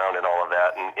sacred ground and all of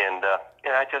that, and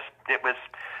it was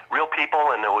real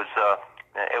people, and it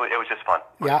was just fun.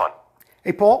 It was fun.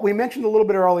 Hey, Paul, we mentioned a little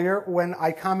bit earlier when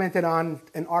I commented on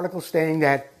an article saying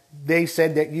that they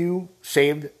said that you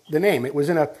saved the name. It was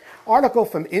in an article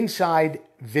from Inside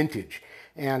Vintage,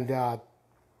 and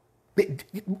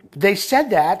they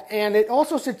said that, and it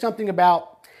also said something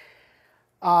about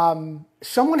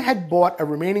someone had bought a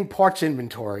remaining parts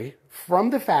inventory from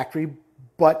the factory,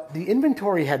 but the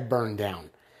inventory had burned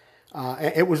down.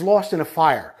 It was lost in a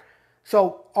fire.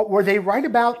 So were they right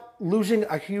about losing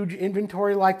a huge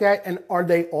inventory like that? And are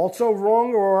they also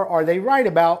wrong, or are they right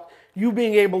about you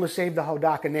being able to save the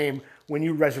Hodaka name when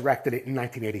you resurrected it in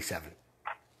 1987?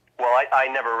 Well, I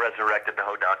never resurrected the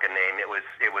Hodaka name.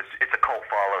 It's a cult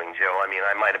following, Joe. I mean,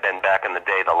 I might have been back in the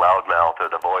day the loudmouth or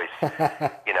the voice.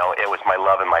 It was my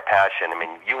love and my passion. I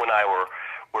mean, you and I were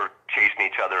chasing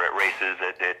each other at races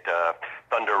at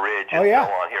Thunder Ridge and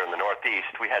so on here in the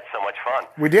Northeast. We had so much fun.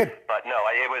 We did. But no,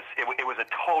 it was a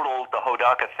total, the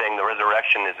Hodaka thing, the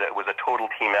resurrection it was a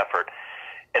total team effort.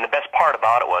 And the best part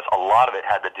about it was a lot of it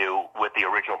had to do with the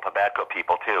original Pabatco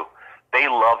people too. They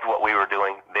loved what we were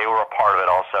doing. They were a part of it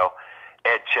also.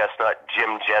 Ed Chestnut,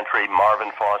 Jim Gentry,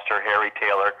 Marvin Foster, Harry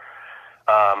Taylor.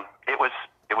 It was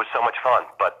so much fun.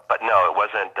 But no, it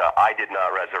wasn't. I did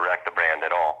not resurrect the brand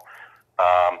at all.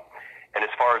 And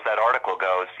as far as that article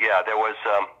goes, there was,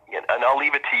 and I'll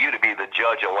leave it to you to be the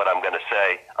judge on what I'm going to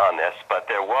say on this, but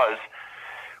there was,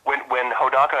 when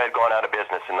Hodaka had gone out of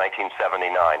business in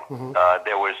 1979,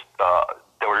 there were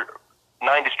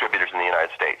 9 distributors in the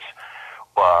United States.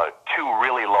 2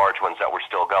 really large ones that were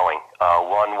still going.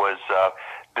 One was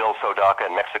Bill's Hodaka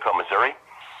in Mexico, Missouri,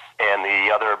 and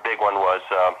the other big one was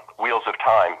Wheels of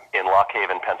Time in Lock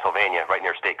Haven, Pennsylvania, right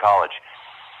near State College.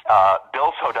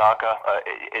 Bill's Hodaka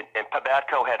and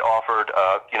Pabatco had offered,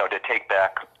 to take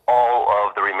back all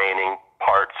of the remaining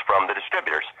parts from the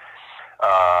distributors,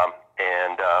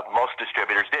 and most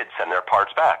distributors did send their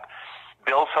parts back.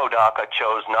 Bill's Hodaka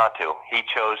chose not to. He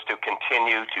chose to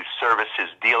continue to service his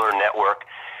dealer network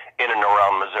in and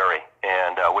around Missouri,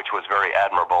 and which was very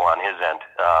admirable on his end.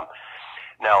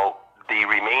 Now, the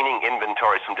remaining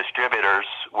inventories from distributors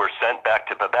were sent back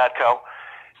to Pabatco.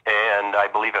 And I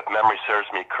believe, if memory serves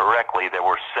me correctly, there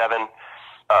were 7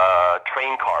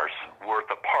 train cars worth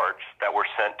of parts that were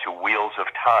sent to Wheels of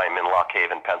Time in Lock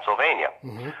Haven, Pennsylvania.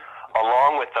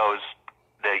 along with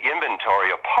the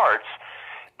inventory of parts,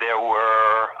 there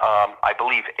were, I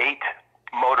believe, 6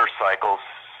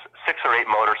 or 8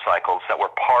 motorcycles that were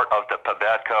part of the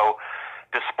Pabadco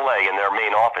display in their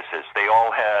main offices. They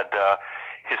all had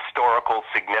historical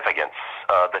significance.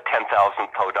 The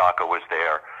 10,000th Hodaka was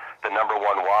there. The number 1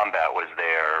 Wombat was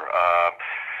there.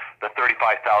 The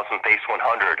 35,000th Ace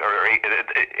 100.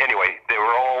 Anyway, they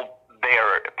were all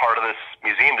there, part of this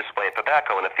museum display at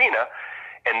Pabadco in Athena,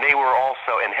 and they were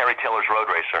also, and Harry Taylor's Road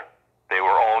Racer. They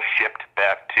were all shipped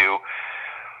back to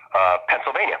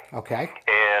Pennsylvania. Okay.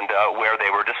 And where they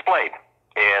were displayed.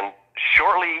 And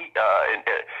shortly,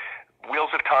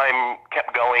 Wheels of Time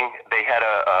kept going. They had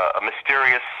a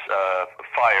mysterious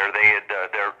fire. They had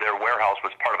their warehouse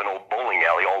was part of an old bowling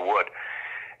alley, all wood,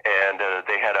 and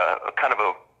they had a kind of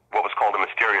what was called a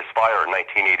mysterious fire in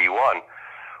 1981.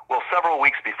 Well, several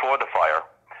weeks before the fire,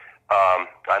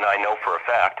 and I know for a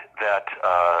fact that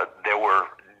there were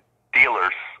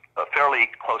dealers, a fairly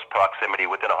close proximity,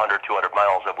 within 100, 200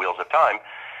 miles of Wheels of Time,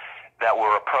 that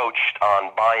were approached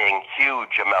on buying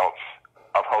huge amounts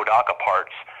of Hodaka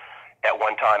parts at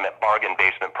one time at bargain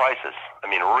basement prices. I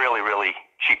mean, really, really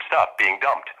cheap stuff being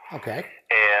dumped. Okay.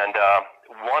 And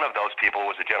one of those people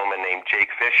was a gentleman named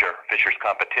Jake Fisher, Fisher's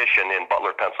Competition in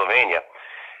Butler, Pennsylvania.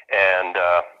 And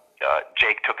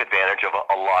Jake took advantage of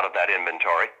a lot of that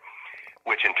inventory,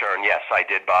 which in turn, yes, I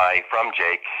did buy from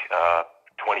Jake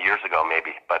 20 years ago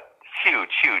maybe, but huge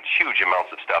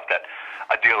amounts of stuff that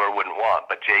a dealer wouldn't want.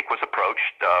 But Jake was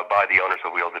approached by the owners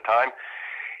of Wheels of Time.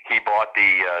 He bought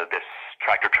this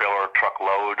tractor-trailer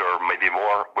truckload or maybe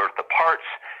more worth of parts,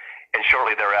 and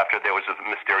shortly thereafter there was a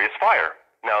mysterious fire.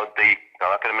 Now, I'm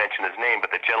not going to mention his name,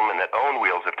 but the gentleman that owned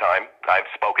Wheels of Time, I've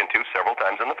spoken to several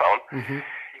times on the phone,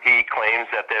 he claims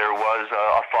that there was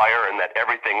a fire and that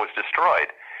everything was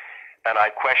destroyed. And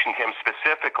I questioned him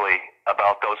specifically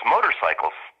about those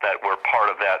motorcycles that were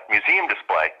part of that museum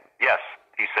display. Yes,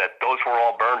 he said, those were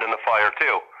all burned in the fire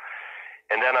too.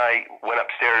 And then I went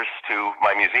upstairs to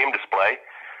my museum display,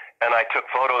 and I took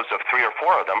photos of 3 or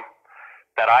 4 of them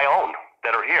that I own,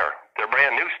 that are here. They're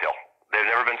brand new still. They've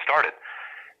never been started.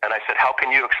 And I said, how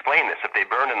can you explain this? If they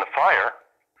burned in the fire,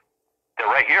 they're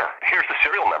right here. Here's the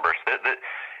serial numbers.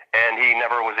 And he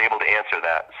never was able to answer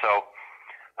that. So,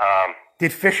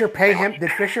 did Fisher pay him?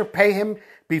 Did Fisher pay him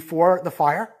before the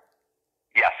fire?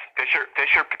 Yes,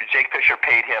 Jake Fisher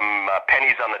paid him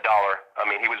pennies on the dollar. I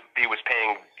mean, he was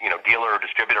paying dealer or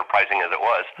distributor pricing as it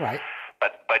was. Right.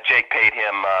 But Jake paid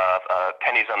him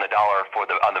pennies on the dollar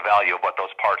on the value of what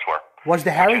those parts were. Was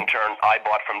the Harry? Which in turn, I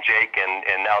bought from Jake,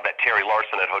 and now that Terry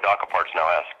Larson at Hodaka Parts now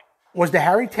has. Was the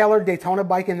Harry Taylor Daytona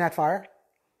bike in that fire?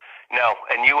 No,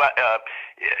 and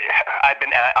I've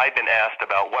been asked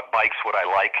about what bikes would I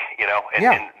like,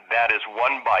 and that is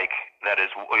one bike that is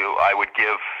I would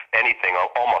give anything,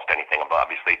 almost anything,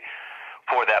 obviously,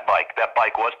 for that bike. That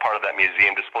bike was part of that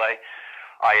museum display.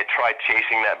 I had tried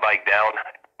chasing that bike down,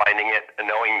 finding it, and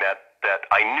knowing that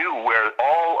I knew where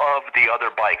all of the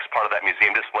other bikes, part of that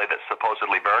museum display that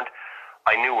supposedly burned,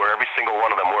 I knew where every single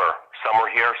one of them were. Some were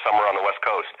here, some were on the West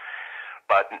Coast,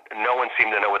 but no one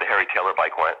seemed to know where the Harry Taylor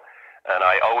bike went. And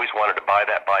I always wanted to buy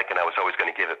that bike, and I was always going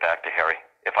to give it back to Harry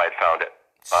if I had found it.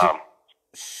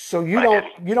 So you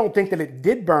don't think that it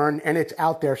did burn and it's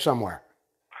out there somewhere?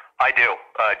 I do.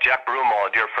 Jack Broomall,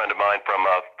 a dear friend of mine from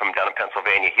down in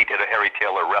Pennsylvania, he did a Harry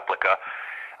Taylor replica.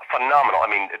 Phenomenal. I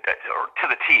mean, to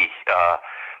the T.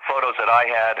 Photos that I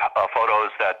had,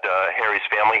 photos that Harry's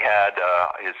family had,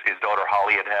 his daughter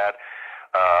Holly had,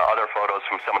 other photos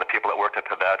from some of the people that worked at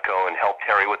Pabadco and helped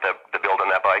Harry with the build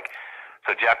on that bike.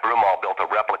 So Jack Broomall built a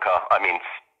replica. I mean,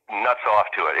 nuts off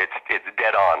to it. It's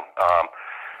dead on.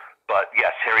 But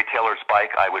yes, Harry Taylor's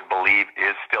bike, I would believe,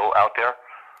 is still out there,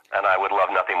 and I would love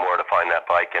nothing more to find that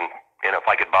bike. And if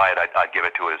I could buy it, I'd give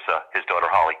it to his daughter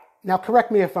Holly. Now,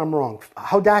 correct me if I'm wrong.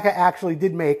 Hodaka actually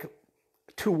did make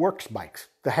 2 works bikes: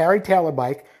 the Harry Taylor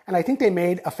bike, and I think they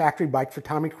made a factory bike for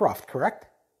Tommy Croft. Correct?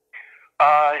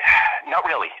 Not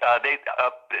really. They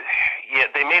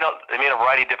made a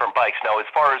variety of different bikes. Now, as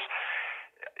far as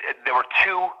there were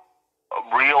 2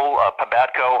 real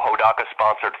Pabadco Hodaka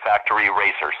sponsored factory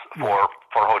racers for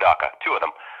Hodaka. 2 of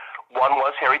them. One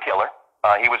was Harry Taylor.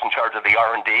 He was in charge of the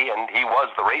R&D, and he was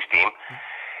the race team.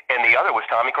 And the other was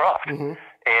Tommy Croft.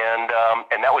 And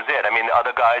that was it. I mean, the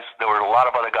other guys, there were a lot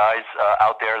of other guys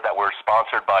out there that were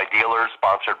sponsored by dealers,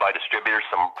 sponsored by distributors,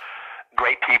 some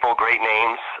great people, great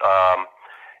names.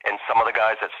 And some of the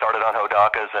guys that started on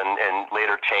Hodakas and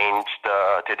later changed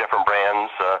to different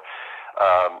brands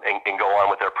and go on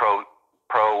with their pro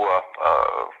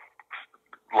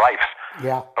lives.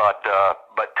 Yeah. But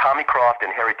Tommy Croft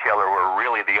and Harry Taylor were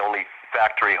really the only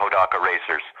factory Hodaka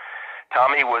racers.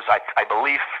 Tommy was, I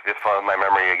believe, if my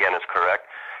memory again is correct,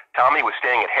 Tommy was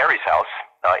staying at Harry's house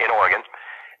in Oregon,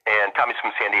 and Tommy's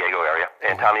from San Diego area,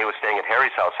 and Tommy was staying at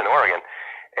Harry's house in Oregon,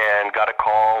 and got a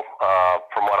call,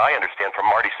 from what I understand,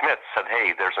 from Marty Smith. Said,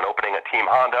 "Hey, there's an opening at Team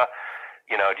Honda.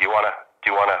 You know, do you want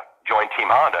to join Team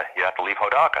Honda? You have to leave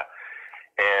Hodaka."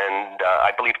 And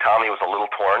I believe Tommy was a little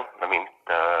torn. I mean,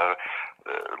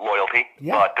 loyalty,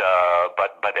 but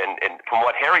and from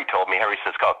what Harry told me, Harry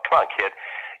says, "Come on, kid,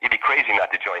 you'd be crazy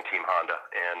not to join Team Honda."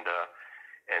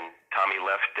 And Tommy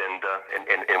left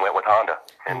and went with Honda.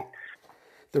 And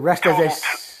the rest, as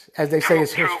they say,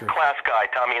 is history. True class guy,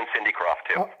 Tommy and Cindy Croft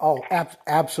too.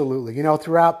 Absolutely. You know,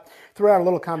 throughout our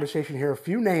little conversation here, a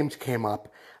few names came up.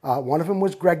 One of them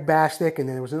was Greg Bastick, and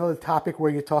then there was another topic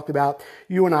where you talked about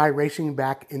you and I racing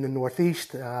back in the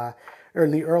Northeast or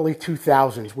in the early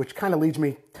 2000s, which kind of leads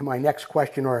me to my next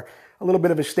question, or a little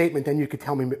bit of a statement. Then you could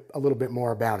tell me a little bit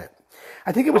more about it.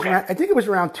 I think it was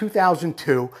around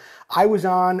 2002. I was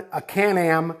on a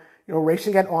Can-Am, you know,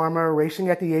 racing at Armour, racing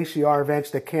at the ACR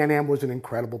events. The Can-Am was an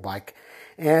incredible bike,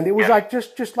 and it was like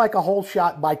just like a whole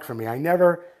shot bike for me. I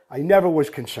never was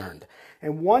concerned.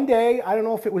 And one day, I don't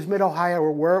know if it was Mid-Ohio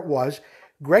or where it was,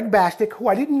 Greg Bastick, who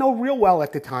I didn't know real well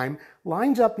at the time,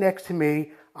 lines up next to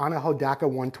me on a Hodaka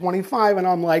 125, and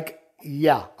I'm like,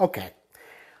 yeah, okay.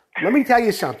 Let me tell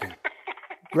you something.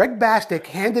 Greg Bastick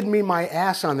handed me my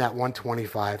ass on that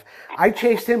 125. I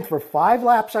chased him for 5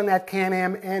 laps on that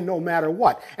Can-Am, and no matter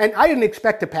what. And I didn't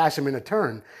expect to pass him in a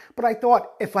turn, but I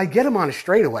thought, if I get him on a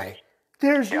straightaway,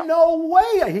 there's no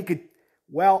way he could.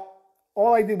 Well,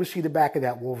 all I did was see the back of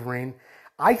that Wolverine.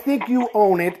 I think you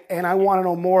own it, and I want to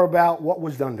know more about what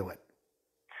was done to it.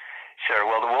 Sure.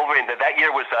 Well, the Wolverine, that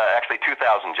year was actually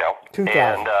 2000, Joe. 2000.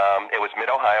 And it was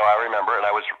Mid-Ohio, I remember, and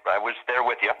I was there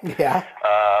with you. Yeah.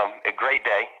 A great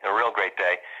day, a real great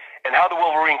day. And how the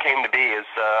Wolverine came to be is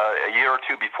a year or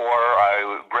two before,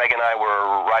 Greg and I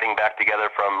were riding back together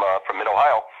from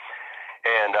Mid-Ohio,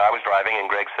 and I was driving, and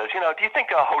Greg says, "You know, do you think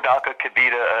Hodaka could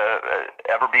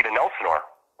ever beat an Elsinore?"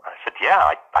 I said,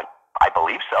 "Yeah, I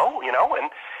believe so, you know."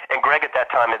 And Greg at that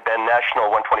time had been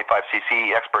national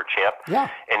 125cc expert champ,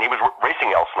 and he was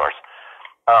racing Elsinores.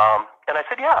 And I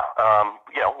said, "Yeah,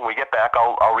 you know, when we get back,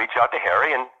 I'll reach out to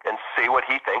Harry and see what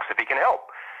he thinks, if he can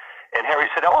help." And Harry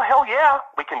said, "Oh, hell yeah,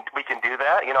 we can do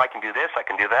that. You know, I can do this, I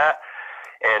can do that."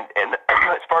 And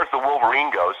as far as the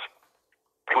Wolverine goes,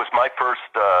 it was my first,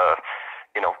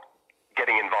 you know,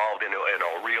 getting involved in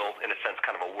a real, in a sense,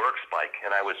 kind of a works bike.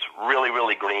 And I was really,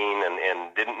 really green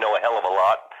and didn't know a hell of a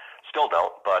lot. Still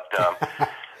don't, but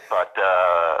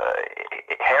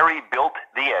Harry built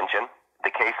the engine.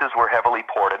 The cases were heavily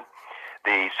ported.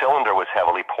 The cylinder was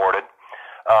heavily ported.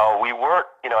 We weren't,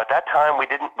 you know, at that time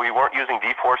we weren't using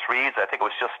V-Force reeds. I think it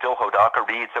was just still Hodaka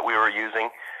reeds that we were using.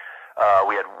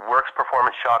 We had Works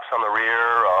Performance shocks on the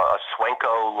rear, a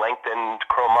Swenco lengthened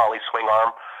chromoly swing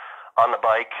arm on the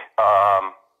bike,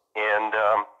 and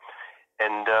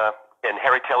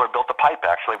Harry Taylor built the pipe,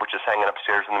 actually, which is hanging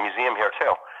upstairs in the museum here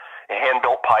too. A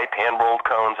hand-built pipe, hand-rolled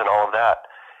cones, and all of that.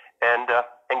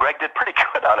 And Greg did pretty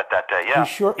good on it that day. Yeah,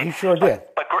 he sure did.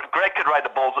 But Greg could ride the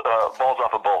balls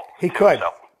off a bull. He could.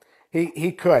 So.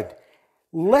 He could.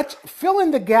 Let's fill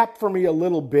in the gap for me a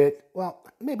little bit. Well,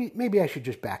 maybe I should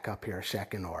just back up here a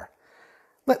second, or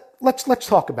let's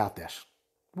talk about this.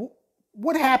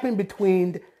 What happened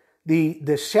between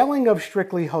the selling of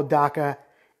strictly Hodaka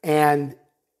and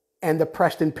the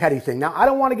Preston Petty thing? Now, I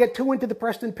don't want to get too into the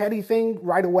Preston Petty thing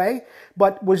right away,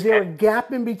 but was there a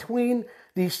gap in between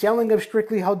the selling of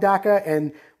strictly Hodaka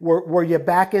and were you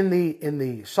back in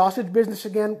the sausage business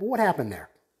again? What happened there?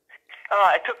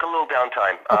 I took a little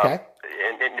downtime. Okay.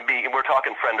 And we're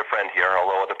talking friend to friend here,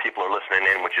 although other people are listening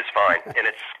in, which is fine. And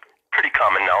it's pretty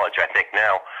common knowledge, I think,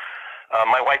 now.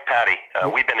 My wife, Patty,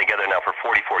 we've been together now for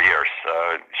 44 years.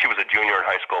 She was a junior in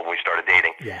high school when we started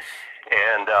dating. Yes.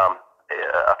 And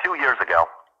a few years ago,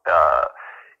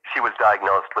 she was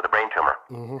diagnosed with a brain tumor.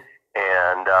 Mm-hmm.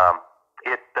 And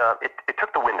it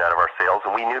took the wind out of our sails,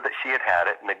 and we knew that she had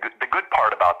it. And the good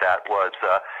part about that was,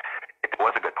 it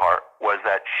was a good part, was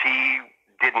that she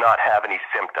did not have any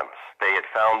symptoms. They had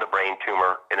found the brain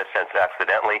tumor, in a sense,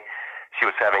 accidentally. She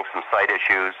was having some sight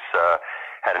issues,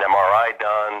 had an MRI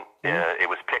done. It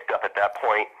was picked up at that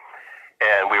point,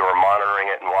 and we were monitoring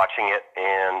it and watching it.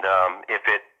 And if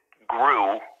it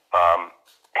grew,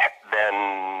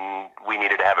 then we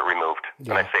needed to have it removed.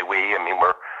 Yeah. And I say we, I mean,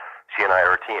 she and I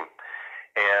are a team.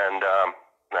 And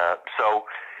so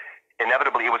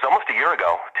inevitably, it was almost a year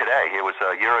ago today. It was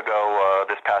a year ago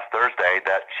this past Thursday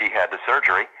that she had the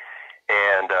surgery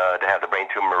and to have the brain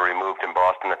tumor removed in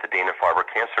Boston at the Dana-Farber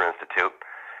Cancer Institute.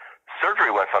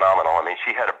 surgery went phenomenal. I mean,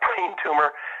 she had a brain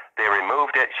tumor. They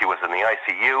removed it. She was in the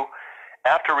ICU.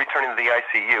 After returning to the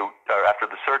ICU, after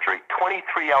the surgery, 23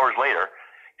 hours later,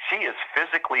 she is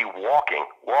physically walking.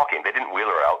 They didn't wheel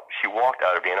her out. She walked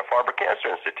out of Dana-Farber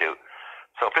Cancer Institute.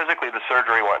 So physically, the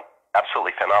surgery went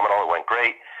absolutely phenomenal. It went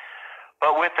great.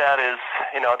 But with that is,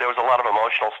 there was a lot of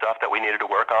emotional stuff that we needed to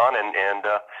work on and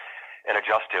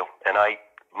adjust to. And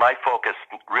my focus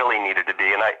really needed to be,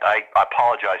 and I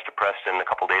apologized to Preston a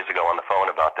couple days ago on the phone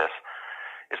about this,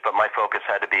 but my focus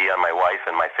had to be on my wife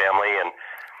and my family, and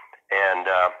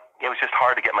it was just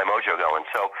hard to get my mojo going.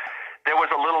 So there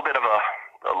was a little bit of a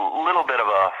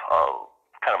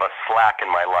kind of a slack in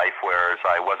my life, whereas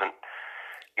I wasn't,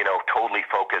 totally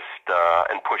focused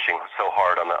and pushing so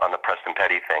hard on the Preston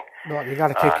Petty thing. Well, you got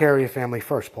to take care of your family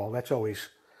first, Paul. That's always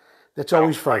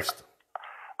first.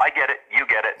 I get it. You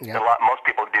get it. Yeah. Most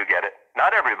people do get it.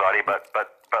 Not everybody, but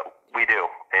we do.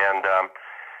 And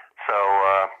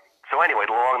so anyway,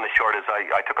 the long and the short is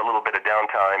I took a little bit of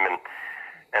downtime,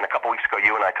 and a couple weeks ago,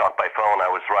 you and I talked by phone. I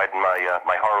was riding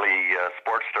my Harley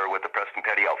Sportster with the Preston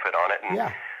Petty outfit on it, and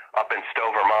up in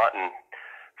Stowe, Vermont, and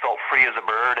felt free as a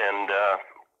bird, and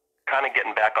kind of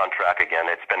getting back on track again.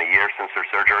 It's been a year since her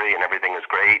surgery, and everything is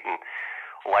great, and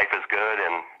life is good,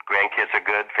 and grandkids are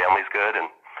good, family's good, and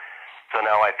so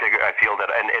now I feel that,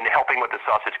 and helping with the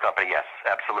sausage company, yes,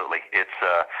 absolutely.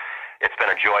 It's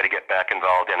been a joy to get back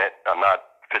involved in it. I'm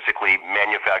not physically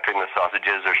manufacturing the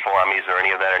sausages or salamis or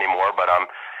any of that anymore, but I'm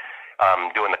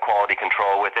doing the quality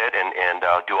control with it, and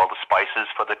do all the spices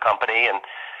for the company, and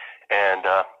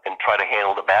try to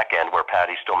handle the back end where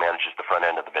Patty still manages the front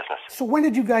end of the business. So when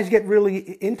did you guys get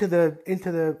really into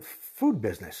the food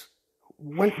business?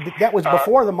 When that was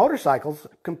before the motorcycles,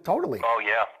 totally. Oh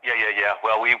yeah.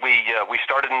 Well, we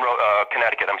started in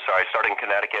Connecticut. I'm sorry, started in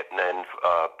Connecticut, and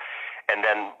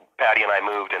then Patty and I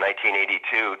moved in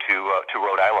 1982 to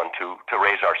Rhode Island to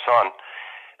raise our son.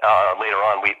 Later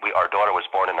on, our daughter was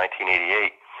born in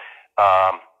 1988.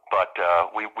 But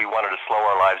we wanted to slow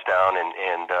our lives down,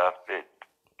 and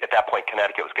at that point,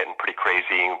 Connecticut was getting pretty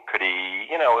crazy, and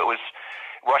it was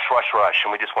rush,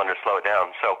 and we just wanted to slow it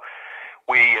down. So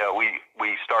we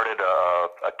started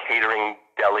a catering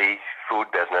deli food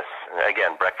business.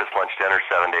 Again, breakfast, lunch, dinner,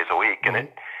 7 days a week, and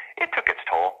it took its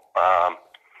toll on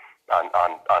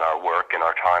our work and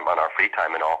our time, on our free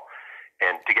time and all.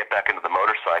 And to get back into the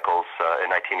motorcycles in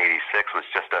 1986 was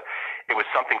it was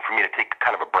something for me to take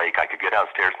kind of a break. I could go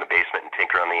downstairs in the basement and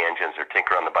tinker on the engines or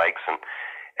tinker on the bikes and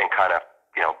kind of,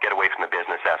 get away from the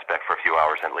business aspect for a few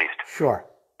hours at least. Sure.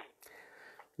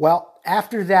 Well,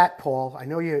 after that, Paul, I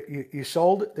know you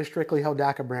sold the Strictly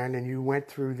Hodaka brand, and you went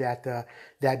through that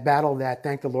battle that,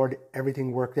 thank the Lord,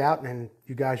 everything worked out and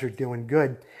you guys are doing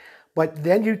good. But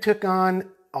then you took on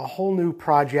a whole new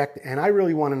project, and I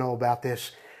really want to know about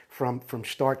this from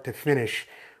start to finish,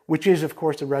 which is, of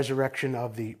course, the resurrection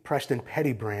of the Preston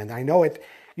Petty brand. I know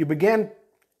you began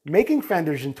making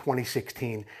fenders in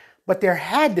 2016, but there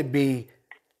had to be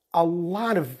a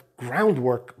lot of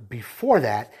groundwork before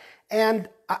that. And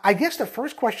I guess the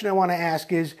first question I want to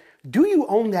ask is, do you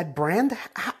own that brand?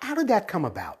 How did that come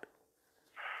about?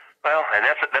 Well, and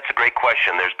that's a great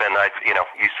question. There's been,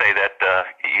 you say that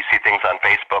you see things on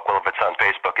Facebook. Well, if it's on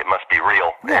Facebook, it must be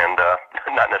real, and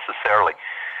not necessarily.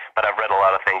 But I've read a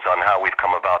lot of things on how we've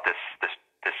come about the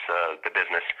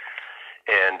business.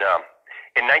 And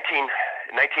in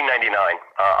 1999,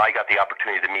 I got the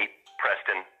opportunity to meet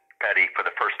Preston Petty for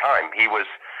the first time. He was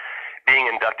being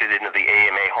inducted into the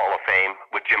AMA Hall of Fame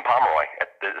with Jim Pomeroy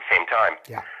at the same time.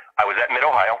 Yeah. I was at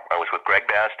Mid-Ohio. I was with Greg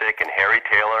Bastick and Harry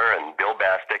Taylor and Bill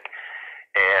Bastick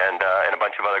and a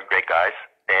bunch of other great guys.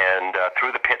 And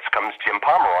through the pits comes Jim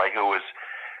Pomeroy, who was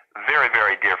very,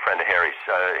 very dear friend of Harry's.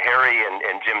 Harry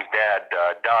and Jim's dad,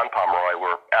 Don Pomeroy,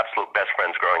 were absolute best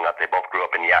friends growing up. They both grew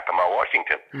up in Yakima,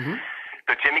 Washington. Mm-hmm.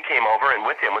 So Jimmy came over, and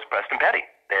with him was Preston Petty.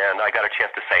 And I got a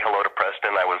chance to say hello to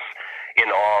Preston. I was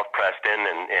in awe of Preston,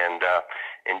 and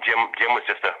Jim was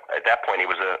just at that point, he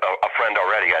was a friend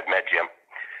already. I'd met Jim.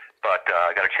 But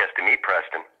I got a chance to meet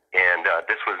Preston, and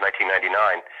this was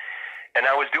 1999. And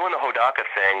I was doing the Hodaka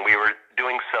thing. We were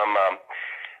doing some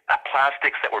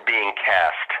plastics that were being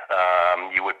cast.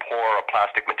 You would pour a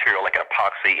plastic material like an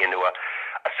epoxy into a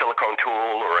silicone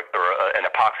tool or an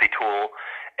epoxy tool,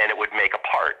 and it would make a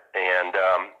part. And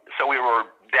so we were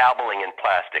dabbling in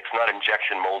plastics, not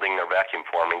injection molding or vacuum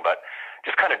forming, but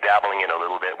just kind of dabbling in a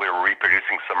little bit. We were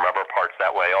reproducing some rubber parts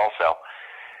that way also.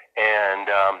 And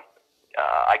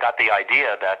I got the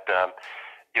idea that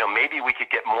maybe we could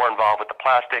get more involved with the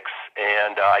plastics,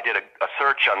 and I did a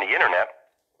search on the internet,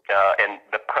 and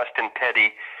the Preston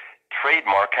Petty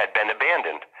trademark had been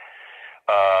abandoned.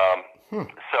 I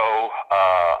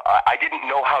didn't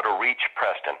know how to reach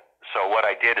Preston. So what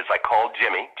I did is I called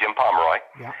Jim Pomeroy.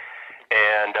 Yeah.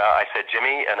 And I said,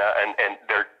 Jimmy, and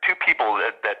there are two people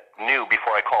that knew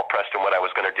before I called Preston what I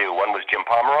was going to do. One was Jim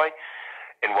Pomeroy,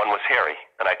 and one was Harry.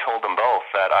 And I told them both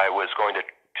that I was going to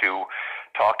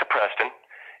talk to Preston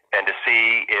and to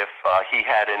see if he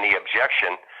had any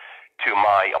objection to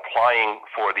my applying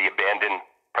for the abandoned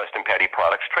Preston Petty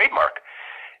Products trademark.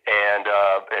 And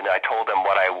I told them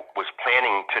what I was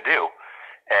planning to do,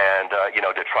 and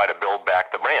to try to build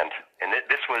back the brand. And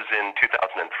this was in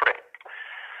 2003.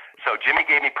 So Jimmy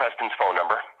gave me Preston's phone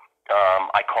number.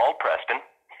 I called Preston,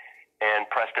 and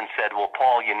Preston said, well,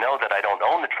 Paul, you know that I don't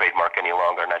own the trademark any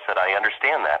longer. And I said, I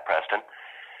understand that, Preston.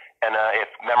 And if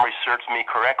memory serves me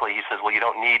correctly, he says, well, you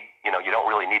don't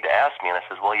really need to ask me. And I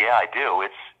says, well, yeah, I do.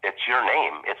 It's your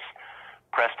name. It's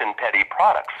Preston Petty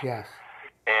Products. Yes.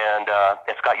 And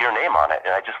it's got your name on it.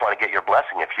 And I just want to get your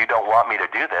blessing. If you don't want me to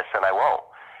do this, then I won't.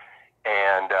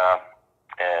 And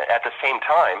at the same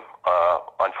time,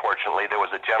 unfortunately, there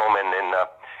was a gentleman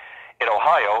in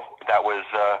Ohio that was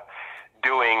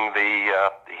doing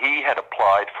he had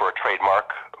applied for a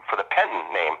trademark for the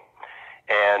Penton name,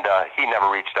 and he never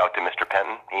reached out to Mr.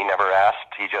 Penton. He never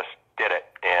asked. He just did it.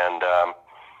 And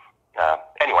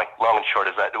anyway, long and short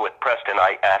is that with Preston,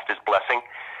 I asked his blessing.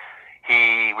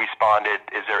 He responded,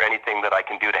 is there anything that I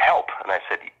can do to help? And I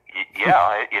said,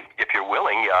 yeah, if you're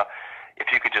willing,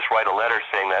 if you could just write a letter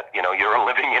saying that, you're a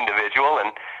living individual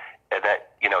and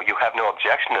that, you have no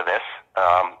objection to this,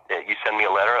 you send me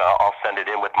a letter, I'll send it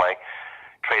in with my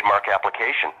trademark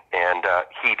application. And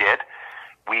he did,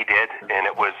 we did, and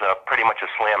it was pretty much a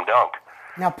slam dunk.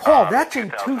 Now, Paul, that's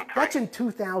in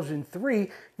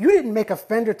 2003. You didn't make a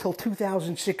fender till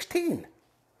 2016.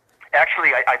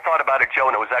 Actually, I thought about it, Joe,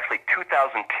 and it was actually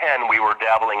 2010. We were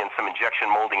dabbling in some injection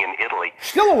molding in Italy.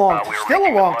 Still a long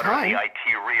time. The IT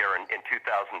rear in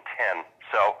 2010.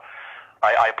 So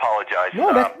I apologize.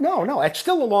 No. It's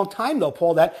still a long time, though,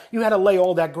 Paul. That you had to lay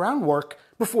all that groundwork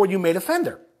before you made a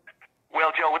fender.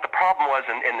 Well, Joe, what the problem was,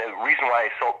 and the reason why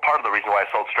part of the reason why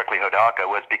I sold Strictly Hodaka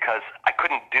was because I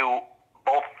couldn't do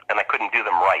both, and I couldn't do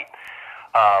them right.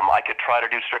 I could try to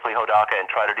do Strictly Hodaka and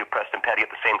try to do Preston Petty at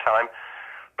the same time.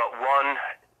 But one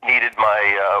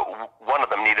of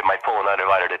them needed my full and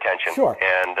undivided attention. Sure.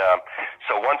 And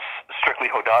so once Strictly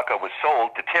Hodaka was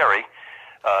sold to Terry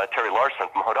Larson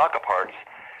from Hodaka Parts,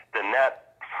 then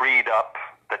that freed up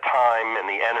the time and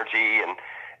the energy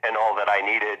and all that I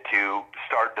needed to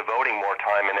start devoting more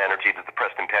time and energy to the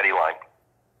Preston Petty line.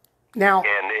 Now,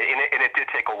 and it did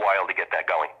take a while to get that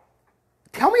going.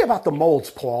 Tell me about the molds,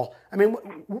 Paul. I mean,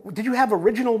 did you have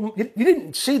original? You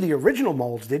didn't see the original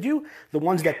molds, did you? The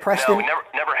ones that Preston. No,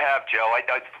 never have, Joe.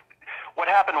 What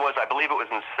happened was, I believe it was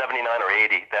in '79 or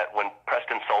 '80 that when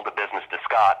Preston sold the business to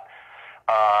Scott,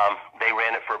 they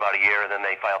ran it for about a year, and then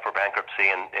they filed for bankruptcy,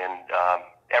 and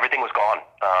everything was gone.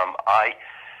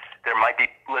 There might be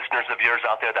listeners of yours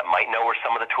out there that might know where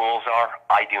some of the tools are.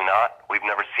 I do not. We've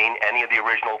never seen any of the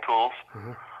original tools.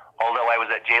 Mm-hmm. Although I was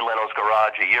at Jay Leno's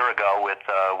garage a year ago with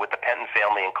the Penton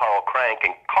family and Carl Crank,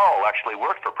 and Carl actually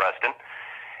worked for Preston.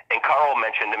 And Carl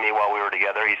mentioned to me while we were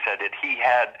together, he said that he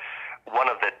had one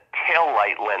of the tail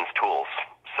light lens tools.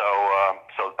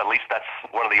 So at least that's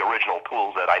one of the original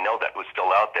tools that I know that was still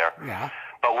out there. Yeah.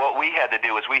 But what we had to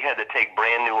do is we had to take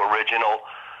brand new original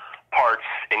parts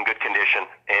in good condition,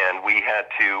 and we had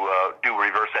to do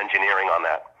reverse engineering on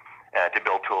that to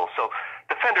build tools. So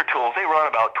the fender tools, they run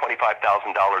about $25,000,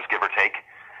 give or take.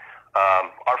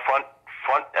 Our front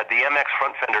the MX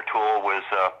front fender tool was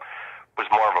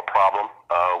more of a problem.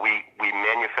 We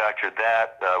manufactured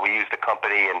that. We used a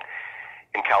company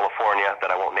in California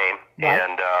that I won't name, right.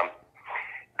 And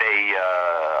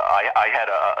I had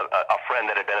a friend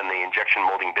that had been in the injection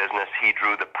molding business. He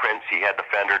drew the prints. He had the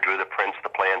fender, drew the prints, the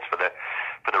plans for the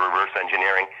reverse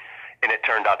engineering, and it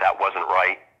turned out that wasn't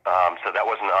right. So that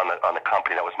wasn't on the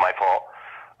company. That was my fault.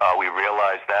 We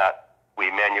realized that. We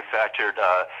manufactured.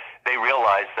 They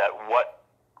realized that what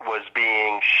was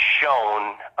being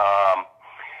shown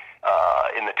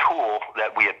in the tool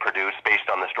that we had produced based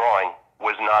on this drawing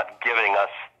was not giving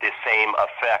us the same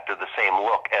effect or the same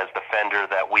look as the fender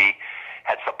that we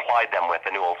had supplied them with,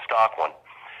 a new old stock one.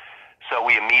 So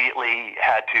we immediately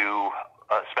had to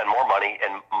spend more money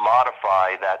and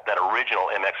modify that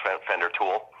original MX fender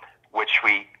tool, which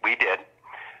we did.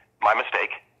 My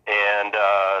mistake. And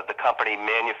the company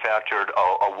manufactured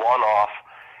a one-off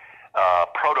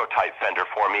prototype fender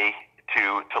for me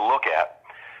to look at.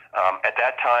 At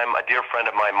that time, a dear friend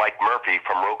of mine, Mike Murphy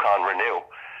from Rocon Renew,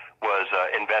 was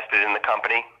invested in the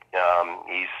company.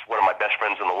 He's one of my best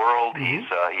friends in the world.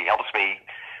 Mm-hmm. He helps me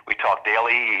We talk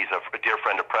daily. He's a dear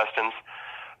friend of Preston's.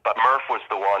 But Murph was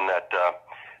the one that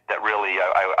really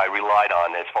I relied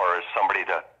on as far as somebody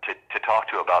to talk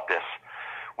to about this.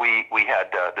 We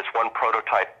had this one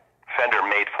prototype fender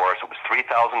made for us. It was $3,000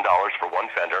 for one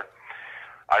fender.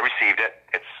 I received it.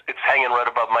 It's hanging right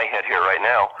above my head here right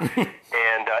now,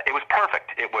 and it was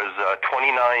perfect. It was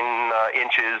 29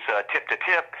 inches tip to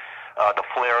tip. The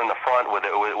flare in the front where the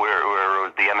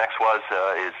MX was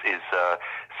is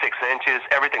 6 inches.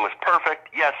 Everything was perfect.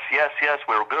 Yes.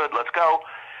 We were good. Let's go.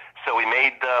 So we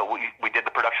made we did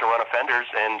the production run of fenders,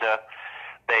 and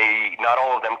they not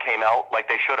all of them came out like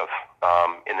they should have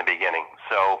in the beginning.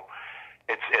 So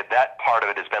that part of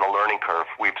it has been a learning curve.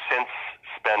 We've since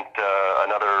spent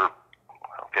another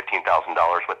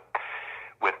 $15,000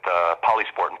 with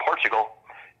Polysport in Portugal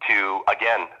to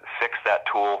again fix that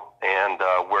tool, and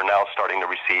we're now starting to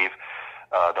receive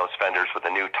those fenders with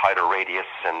a new tighter radius,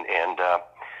 and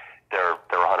they're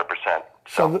 100%.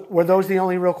 So were those the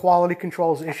only real quality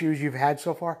controls issues you've had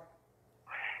so far?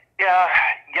 Yeah,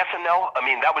 yes and no. I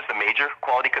mean, that was the major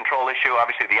quality control issue.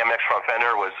 Obviously, the MX front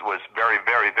fender was very,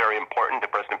 very, very important to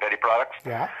Preston Petty products.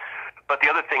 Yeah. But the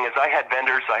other thing is, I had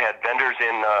vendors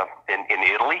in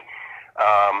Italy,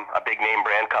 a big name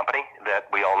brand company that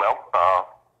we all know.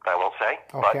 I won't say,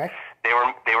 okay.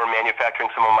 But they were manufacturing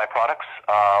some of my products.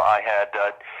 I had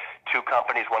two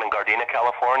companies, one in Gardena,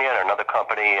 California, and another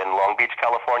company in Long Beach,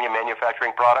 California,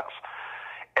 manufacturing products.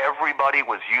 Everybody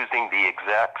was using the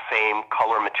exact same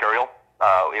color material.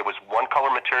 It was one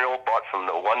color material bought from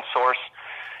the one source,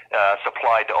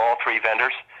 supplied to all three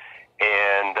vendors,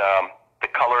 and the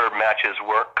color matches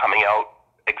weren't coming out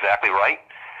exactly right.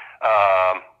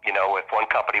 If one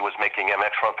company was making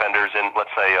MX front fenders in,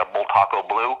 let's say, a Bultaco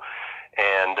blue,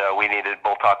 and we needed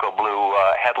Bultaco blue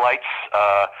headlights,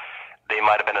 they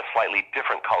might have been a slightly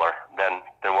different color than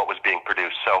what was being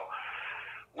produced. So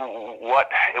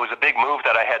it was a big move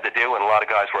that I had to do, and a lot of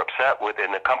guys were upset with,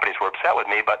 and the companies were upset with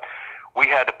me, but we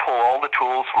had to pull all the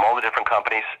tools from all the different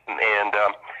companies, and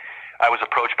I was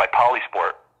approached by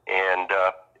Polysport, and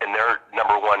their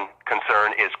number one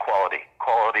concern is quality.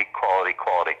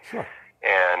 Sure.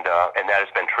 And that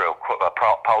has been true.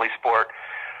 Polysport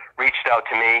reached out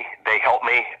to me. They helped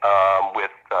me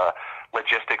with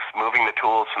logistics, moving the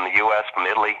tools from the U.S., from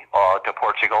Italy to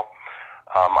Portugal.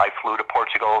 I flew to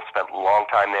Portugal, spent a long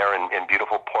time there in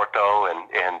beautiful Porto, and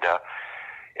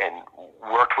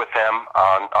worked with them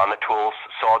on the tools,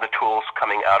 saw the tools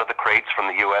coming out of the crates from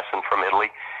the U.S. and from Italy.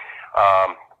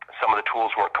 Some of the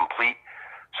tools weren't complete,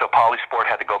 so Polysport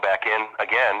had to go back in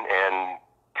again and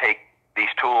take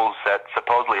these tools that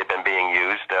supposedly had been being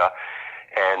used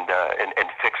and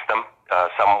fix them.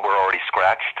 Some were already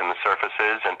scratched in the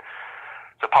surfaces, and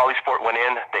so Polysport went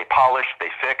in, they polished, they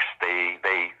fixed,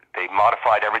 they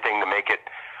modified everything to make it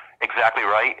exactly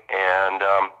right, and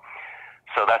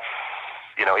so that's,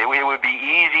 it would be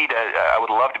easy I would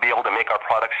love to be able to make our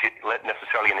products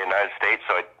necessarily in the United States,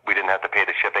 so we didn't have to pay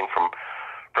the shipping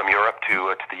from Europe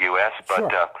to the U.S., but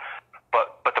sure.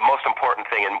 But the most important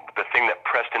thing, and the thing that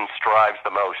Preston strives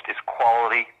the most, is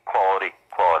quality.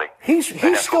 He's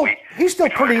still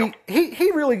pretty.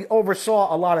 He really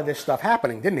oversaw a lot of this stuff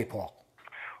happening, didn't he, Paul?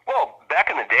 Well, back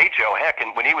in the day, Joe, heck,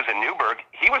 and when he was in Newburgh,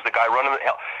 he was the guy running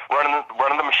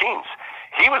the machines.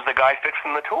 He was the guy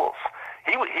fixing the tools.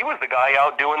 He was the guy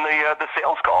out doing the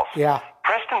sales calls. Yeah.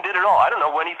 Preston did it all. I don't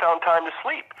know when he found time to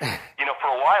sleep. For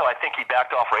a while, I think he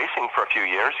backed off racing for a few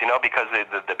years, because of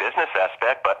the business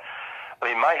aspect. But I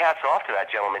mean, my hat's off to that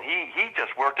gentleman. He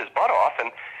just worked his butt off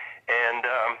and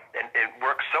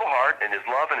worked so hard, and his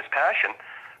love and his passion.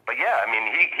 But yeah, I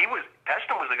mean,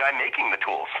 Preston was the guy making the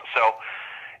tools. So,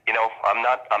 I'm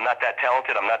not that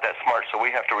talented. I'm not that smart. So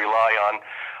we have to rely on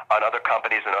other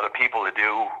companies and other people to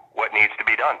do what needs to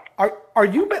be done. Are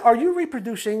you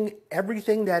reproducing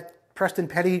everything that Preston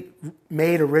Petty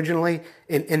made originally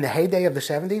in the heyday of the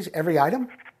 70s? Every item?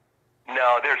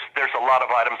 No, there's a lot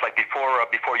of items. Like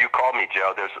before you called me,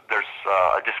 Joe.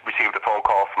 I just received a phone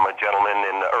call from a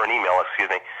gentleman or an email,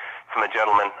 from a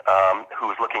gentleman who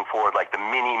was looking for like the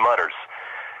mini mutters.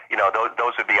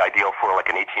 Those would be ideal for like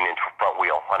an 18-inch front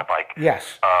wheel on a bike.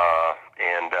 Yes.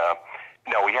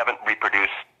 No, we haven't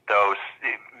reproduced those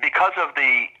because of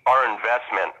our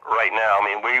investment right now. I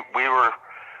mean,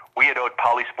 we had owed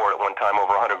Polysport at one time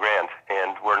over $100,000,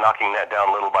 and we're knocking that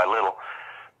down little by little.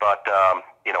 But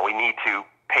we need to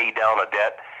pay down a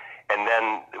debt, and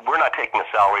then we're not taking a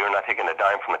salary, we're not taking a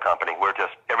dime from the company. We're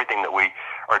just, everything that we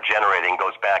are generating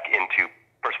goes back into,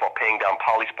 first of all, paying down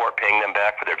Polysport, paying them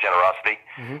back for their generosity.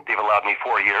 Mm-hmm. They've allowed me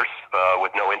 4 years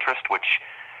with no interest, which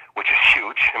is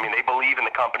huge. I mean, they believe in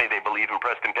the company, they believe in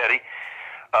Preston Petty.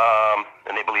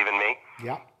 and they believe in me.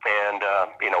 Yeah. And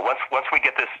once we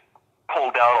get this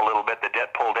pulled down a little bit, the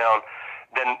debt pulled down,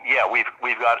 then yeah,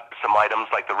 we've got some items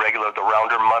like the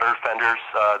rounder mutter fenders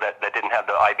that didn't have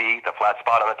the IB, the flat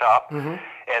spot on the top,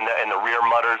 and the rear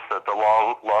mutters, the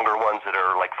longer ones that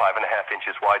are like 5.5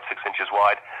 inches wide, 6 inches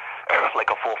wide, like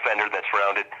a full fender that's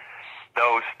rounded.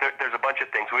 There's a bunch of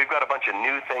things. We've got a bunch of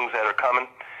new things that are coming.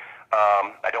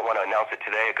 I don't want to announce it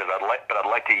today but I'd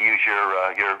like to use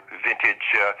your vintage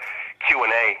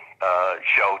Q&A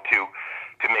show to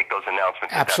make those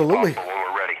announcements. Absolutely. If that's possible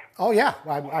when we're ready. Oh yeah,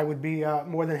 I would be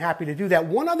more than happy to do that.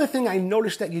 One other thing I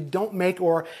noticed that you don't make,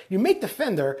 or you make the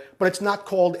fender, but it's not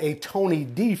called a Tony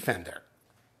D fender.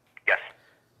 Yes.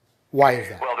 Why is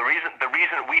that? Well, the reason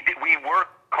we were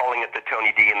calling it the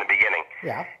Tony D in the beginning.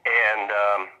 Yeah.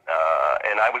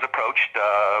 And I was approached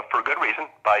for good reason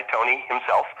by Tony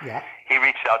himself. Yeah. He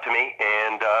reached out to me,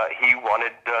 and he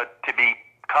wanted to be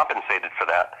compensated for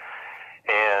that.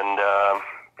 And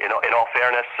in all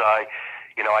fairness, I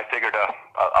figured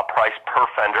a price per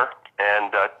fender,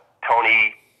 and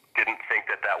Tony didn't think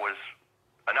that was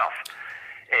enough.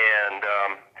 And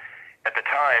at the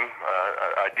time,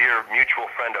 a dear mutual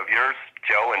friend of yours,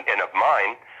 Joe, and of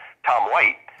mine, Tom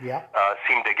White,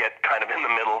 seemed to get kind of in the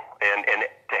middle and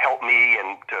to help me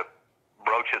and to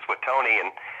broach this with Tony,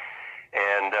 and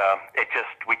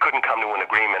we couldn't come to an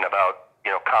agreement about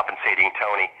compensating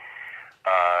Tony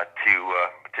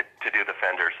to do the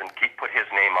fenders and put his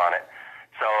name on it.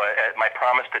 So my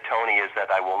promise to Tony is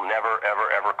that I will never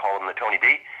ever call them the Tony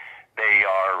D. They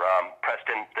are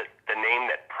Preston. The name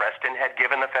that Preston had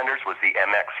given the fenders was the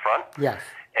MX front. Yes.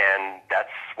 And that's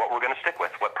what we're going to stick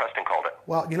with, what Preston called it.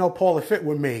 Well, Paul, if it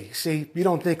were me, see, you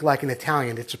don't think like an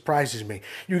Italian. It surprises me.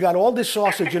 You got all this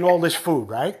sausage and all this food,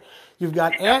 right? You've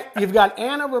got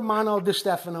Anna Romano Di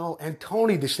Stefano and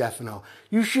Tony Di Stefano.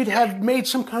 You should have made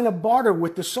some kind of barter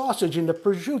with the sausage and the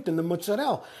prosciutto and the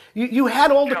mozzarella. You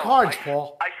had all the cards,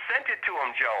 Paul. I sent it to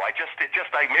him, Joe.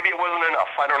 Maybe it wasn't enough.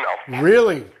 I don't know.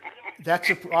 Really?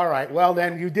 All right. Well,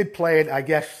 then you did play it, I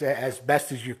guess, as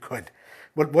best as you could.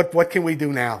 What can we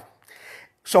do now?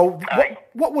 So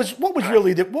what was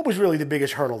really the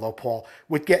biggest hurdle though, Paul,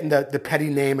 with getting the petty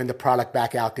name and the product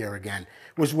back out there again?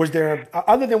 Was there,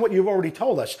 other than what you've already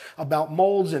told us about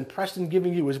molds and Preston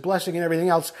giving you his blessing and everything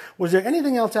else, was there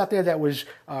anything else out there that was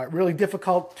really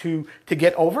difficult to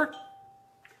get over?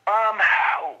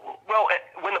 Well,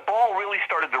 when the ball really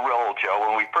started to roll, Joe,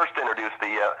 when we first introduced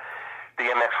the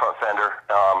MX front fender,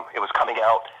 it was coming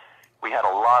out. We had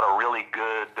a lot of really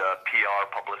good PR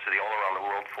publicity all around the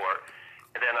world for it.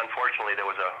 And then, unfortunately, there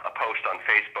was a post on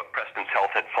Facebook. Preston's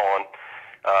health had fallen.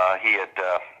 He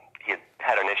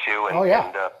had an issue, and,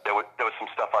 and there was some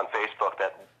stuff on Facebook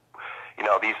that,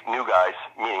 these new guys,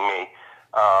 meaning me,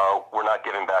 were not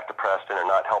giving back to Preston or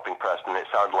not helping Preston. It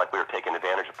sounded like we were taking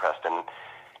advantage of Preston,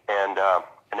 and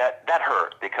that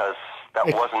hurt because that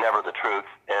was never the truth,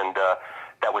 and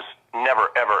that was never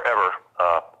ever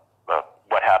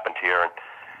what happened here,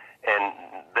 and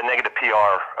the negative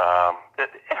PR,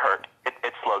 it hurt.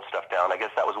 It slowed stuff down. I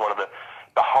guess that was one of the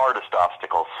hardest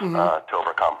obstacles to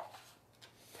overcome.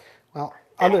 Well,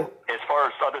 as far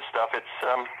as other stuff, it's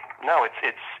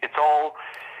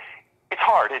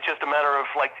hard. It's just a matter of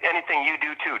like anything you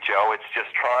do too, Joe. It's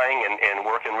just trying and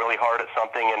working really hard at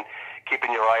something and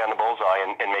keeping your eye on the bullseye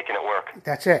and making it work.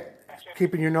 That's it.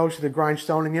 Keeping your nose to the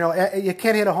grindstone, and you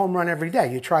can't hit a home run every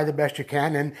day. You try the best you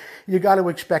can, and you got to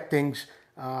expect things,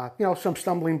 some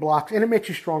stumbling blocks, and it makes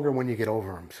you stronger when you get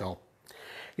over them. So,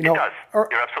 it does. You're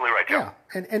absolutely right, Joe.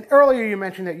 Yeah, and earlier you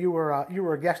mentioned that you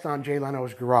were a guest on Jay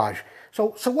Leno's Garage.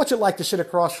 So what's it like to sit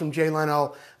across from Jay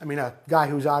Leno? I mean, a guy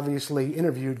who's obviously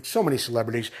interviewed so many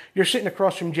celebrities. You're sitting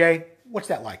across from Jay. What's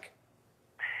that like?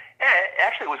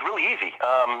 Actually, it was really easy.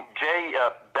 Jay,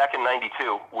 back in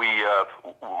 '92,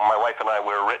 my wife and I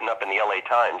were written up in the LA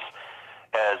Times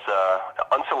as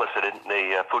unsolicited.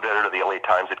 The food editor of the LA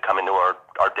Times had come into our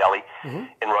deli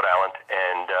in Rhode Island,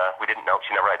 and we didn't know.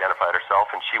 She never identified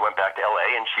herself, and she went back to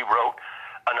LA and she wrote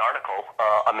an article,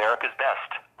 America's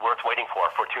Best, Worth Waiting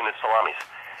for Tuna's Salamis.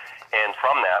 And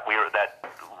from that, we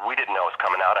didn't know it was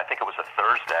coming out. I think it was a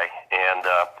Thursday, and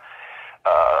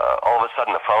all of a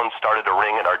sudden the phone started to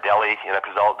ring at our deli,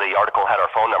 because the article had our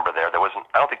phone number there. I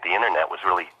don't think the internet was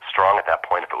really strong at that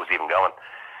point, if it was even going.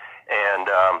 And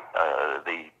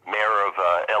the mayor of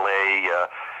LA,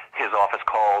 his office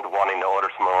called, wanting to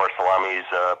order some more salamis.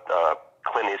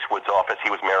 Clint Eastwood's office, he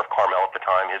was mayor of Carmel at the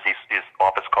time, his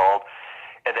office called.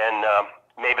 And then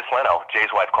Mavis Leno,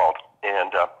 Jay's wife, called.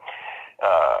 And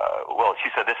she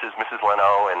said, "This is Mrs.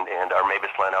 Leno and our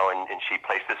Mavis Leno," and she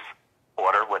placed this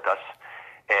order with us.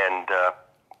 And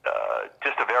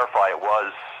just to verify it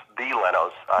was the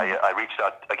Leno's, I reached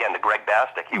out again to Greg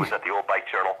Bastick. He was at the Old Bike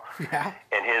Journal,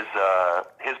 and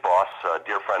his boss,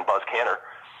 dear friend Buzz Canner,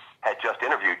 had just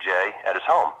interviewed Jay at his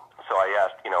home. So I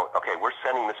asked, okay, we're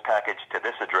sending this package to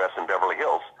this address in Beverly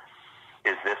Hills.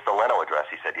 Is this the Leno address?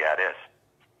 He said, yeah, it is.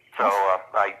 So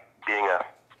I, being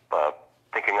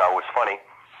thinking I was funny,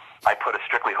 I put a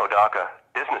Strictly Hodaka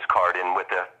business card in with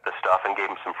the stuff and gave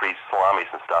him some free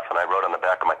salamis and stuff. And I wrote on the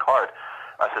back of my card,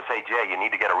 I said, hey, Jay, you need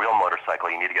to get a real motorcycle.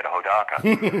 You need to get a Hodaka.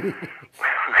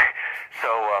 So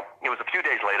it was a few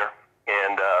days later,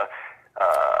 and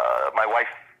my wife,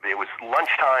 it was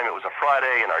lunchtime. It was a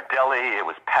Friday in our deli. It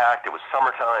was packed. It was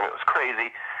summertime. It was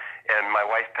crazy. And my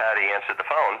wife, Patty, answered the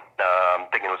phone,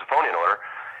 thinking it was a phone-in order.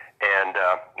 And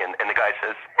the guy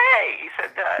says, hey, he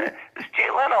said, this is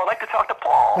Jay Leno. I'd like to talk to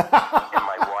Paul. And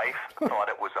my wife thought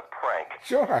it was a prank.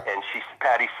 Sure. And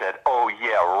Patty said, oh,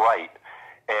 yeah, right.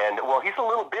 And, well, he's a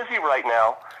little busy right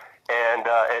now. And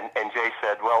Jay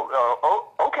said, well,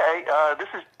 okay, this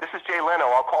is Jay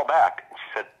Leno. I'll call back. And she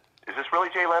said, is this really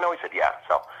Jay Leno? He said, yeah.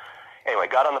 So anyway,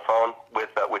 got on the phone with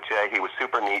Jay. He was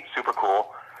super neat, super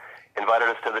cool. Invited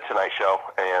us to the Tonight Show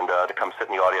and to come sit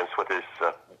in the audience with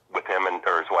him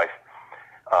or his wife,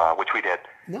 which we did.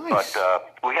 Nice.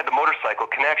 But we had the motorcycle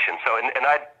connection. So and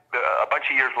a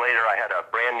bunch of years later, I had a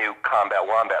brand new Combat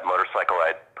Wombat motorcycle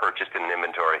I'd purchased in an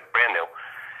inventory, brand new.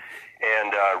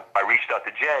 And I reached out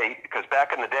to Jay because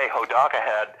back in the day, Hodaka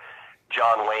had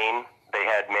John Wayne. They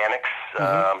had Mannix.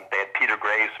 They had Peter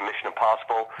Graves from Mission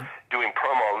Impossible doing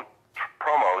promos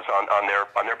on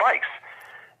their bikes.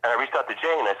 And I reached out to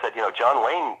Jay and I said, John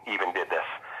Wayne even did this.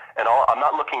 And I'm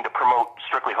not looking to promote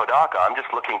strictly Hodaka. I'm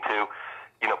just looking to,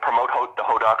 promote the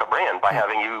Hodaka brand by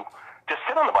having you just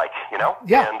sit on the bike,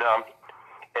 Yeah. And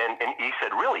he said,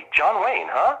 really, John Wayne,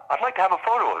 huh? I'd like to have a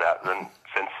photo of that. And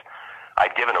since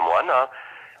I'd given him one,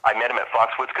 I met him at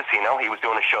Foxwoods Casino. He was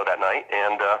doing a show that night,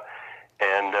 and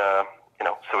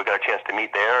so we got a chance to meet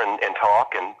there and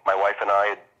talk. And my wife and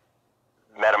I had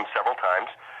met him several times.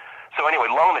 So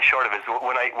anyway, long and the short of it is,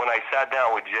 when I sat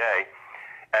down with Jay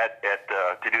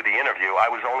to do the interview, I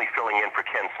was only filling in for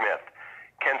Ken Smith.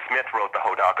 Ken Smith wrote the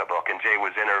Hodaka book, and Jay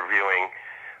was interviewing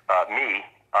me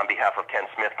on behalf of Ken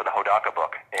Smith for the Hodaka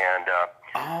book. And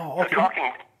okay. So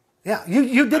talking. Yeah,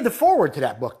 you did the foreword to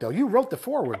that book, though. You wrote the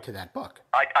foreword to that book.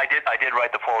 I did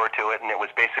write the foreword to it, and it was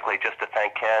basically just to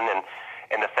thank Ken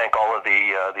and to thank all of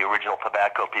the original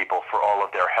Tobacco people for all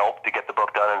of their help to get the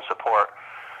book done and support.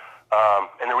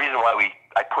 And the reason why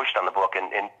I pushed on the book,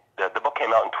 and the book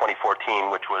came out in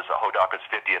 2014, which was Hodaka's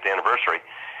 50th anniversary,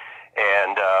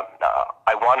 and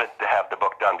I wanted to have the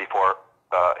book done before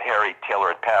Harry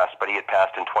Taylor had passed, but he had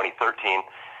passed in 2013.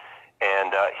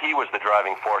 And he was the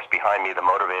driving force behind me, the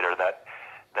motivator that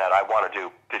I wanted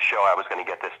to show I was going to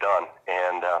get this done.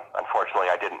 And unfortunately,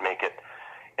 I didn't make it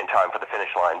in time for the finish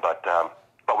line. But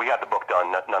we got the book done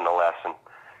nonetheless. And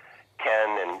Ken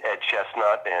and Ed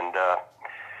Chestnut and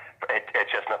Ed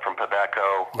Chestnut from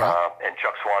Tobacco and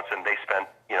Chuck Swanson, they spent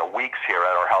weeks here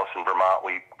at our house in Vermont.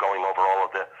 We going over all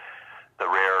of the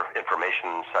rare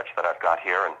information and such that I've got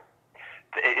here. And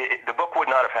the book would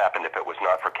not have happened if it was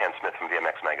not for Ken Smith from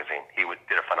VMX magazine. He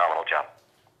did a phenomenal job.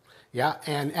 Yeah,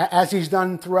 and as he's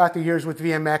done throughout the years with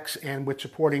VMX and with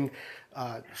supporting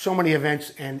so many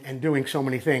events and doing so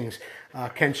many things,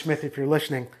 Ken Smith, if you're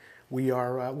listening, we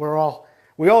all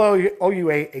owe you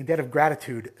a debt of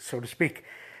gratitude, so to speak.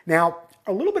 Now,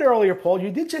 a little bit earlier, Paul, you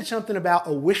did say something about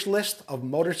a wish list of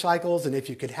motorcycles, and if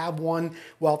you could have one,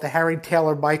 well, the Harry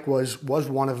Taylor bike was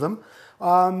one of them.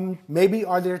 Maybe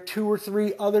are there 2 or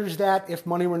 3 others that, if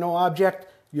money were no object,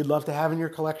 you'd love to have in your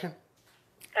collection?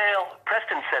 Well,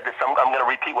 Preston said this. I'm going to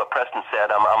repeat what Preston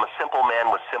said. I'm a simple man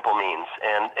with simple means,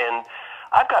 and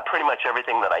I've got pretty much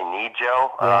everything that I need,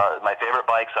 Joe. Yeah. My favorite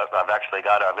bikes, I've got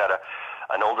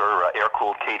an older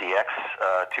air-cooled KDX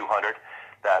 200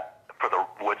 that for the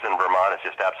woods in Vermont is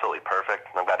just absolutely perfect.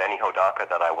 I've got any Hodaka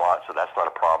that I want, so that's not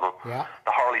a problem. Yeah.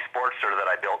 The Harley Sportster that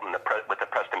I built with the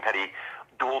Preston Petty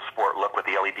dual sport look with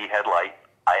the LED headlight,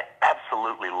 I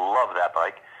absolutely love that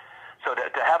bike. So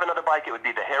to have another bike, it would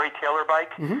be the Harry Taylor bike,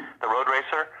 the Road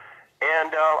Racer. And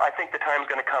I think the time's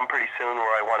going to come pretty soon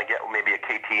where I want to get maybe a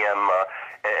KTM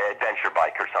adventure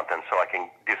bike or something so I can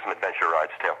do some adventure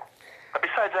rides too. But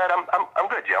besides that, I'm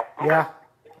good, Joe. I'm good.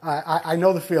 I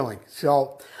know the feeling.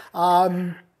 So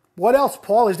what else,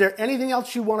 Paul? Is there anything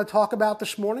else you want to talk about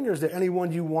this morning, or is there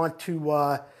anyone you want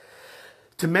to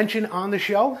mention on the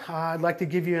show? I'd like to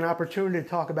give you an opportunity to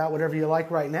talk about whatever you like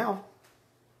right now.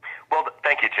 Well,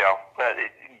 thank you, Joe.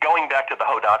 Going back to the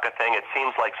Hodaka thing, it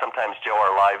seems like sometimes, Joe,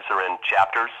 our lives are in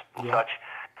chapters and such.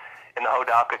 And the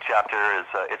Hodaka chapter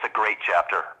it's a great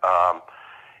chapter.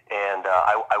 And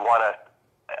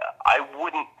I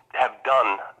wouldn't have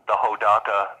done the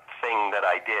Hodaka thing that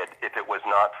I did if it was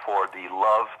not for the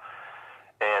love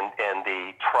and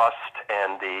the trust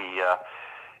and the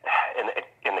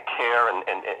care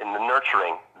and the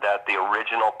nurturing that the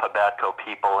original Pabatco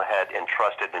people had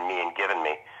entrusted in me and given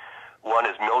me. One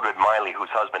is Mildred Miley, whose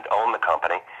husband owned the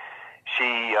company.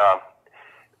 She,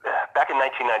 back in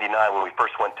 1999, when we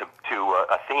first went to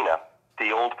Athena,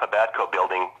 the old Pabatco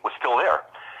building was still there.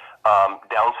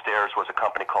 Downstairs was a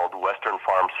company called Western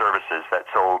Farm Services that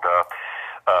sold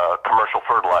commercial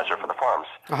fertilizer for the farms.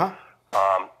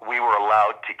 We were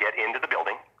allowed to get into the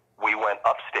building. We went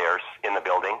upstairs in the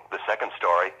building, the second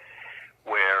story,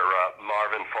 where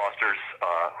Marvin Foster's,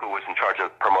 who was in charge of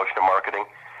promotion and marketing,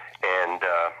 and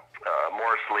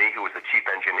Morris Lee, who was the chief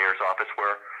engineer's office,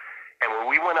 were. And when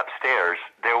we went upstairs,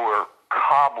 there were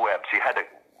cobwebs. You had to,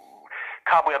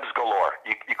 cobwebs galore.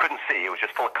 You couldn't see. It was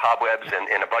just full of cobwebs, and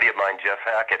a buddy of mine, Jeff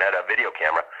Hackett, had a video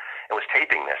camera and was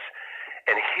taping this.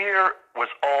 And here was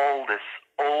all this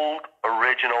old,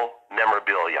 original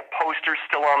memorabilia. Posters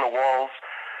still on the walls,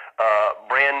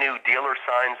 brand new dealer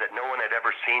signs that no one had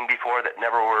ever seen before, that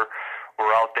never were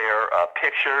out there,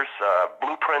 pictures,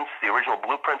 blueprints. The original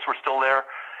blueprints were still there.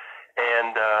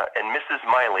 And Mrs.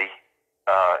 Miley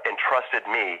entrusted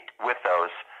me with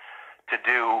those to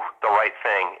do the right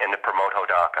thing and to promote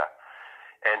Hodaka.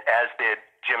 And as did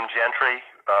Jim Gentry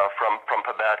from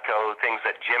Pabatco, things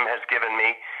that Jim has given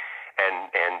me,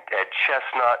 and Ed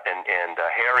Chestnut, and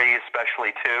Harry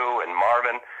especially too, and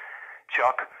Marvin,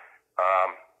 Chuck.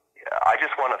 I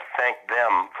just want to thank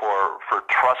them for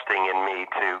trusting in me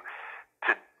to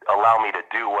allow me to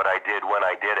do what I did when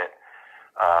I did it.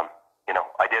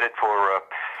 I did it for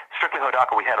Strictly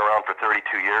Hodaka. We had around for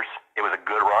 32 years. It was a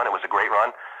good run. It was a great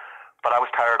run. But I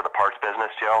was tired of the parts business,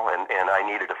 Joe, and I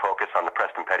needed to focus on the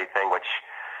Preston Petty thing, which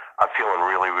I'm feeling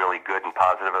really, really good and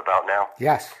positive about now.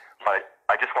 Yes. But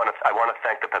I want to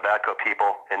thank the Pabatco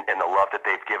people and the love that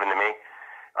they've given to me,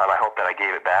 and I hope that I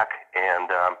gave it back.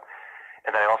 And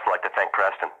I also like to thank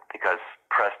Preston, because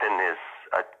Preston is,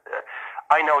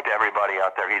 I know to everybody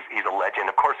out there, he's a legend.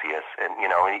 Of course he is,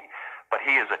 but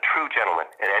he is a true gentleman.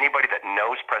 And anybody that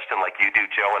knows Preston like you do,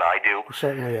 Joe, and I do, He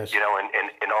certainly is.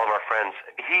 and all of our friends,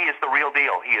 he is the real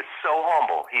deal. He is so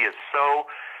humble. He is so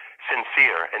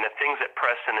sincere, and the things that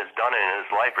Preston has done in his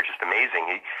life are just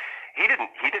amazing. He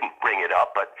didn't bring it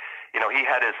up, but he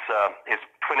had his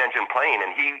twin engine plane,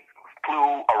 and he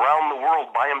flew around the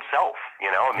world by himself.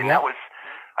 That was,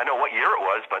 I know what year it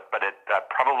was, but it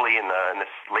probably in the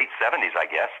late 70s, I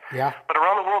guess. Yeah. But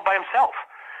around the world by himself.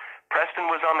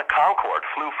 Preston was on the Concorde,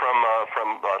 flew from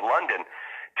London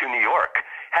to New York,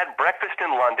 had breakfast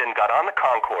in London, got on the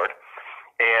Concorde,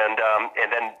 and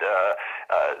then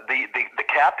the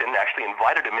captain actually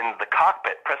invited him into the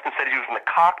cockpit. Preston said he was in the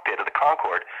cockpit of the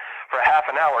Concorde for half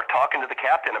an hour talking to the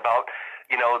captain about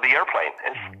the airplane.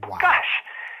 And wow. Gosh,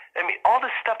 all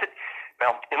this stuff that.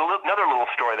 Well, another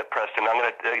little story that Preston,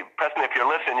 Preston, if you're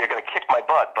listening, you're going to kick my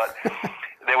butt. But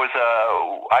there was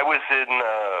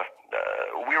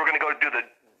we were going to go do the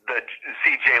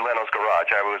C.J. Leno's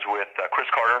garage. I was with Chris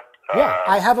Carter. Yeah,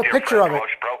 I have a picture of it.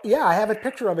 Pro. Yeah, I have a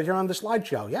picture of it here on the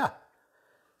slideshow. Yeah.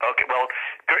 Okay, well,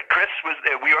 Chris was.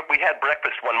 We had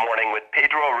breakfast one morning with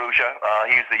Pedro Aruja.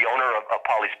 He's the owner of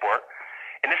Polysport,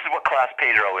 and this is what class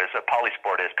Pedro is.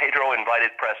 Polysport is. Pedro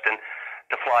invited Preston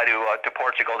to fly to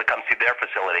Portugal to come see their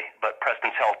facility, but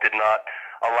Preston's health did not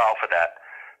allow for that.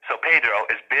 So Pedro,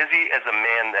 as busy as a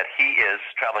man that he is,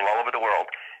 traveling all over the world,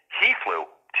 he flew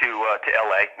to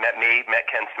LA, met me, met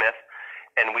Ken Smith,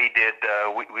 and we did.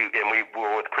 We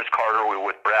were with Chris Carter. We were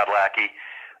with Brad Lackey.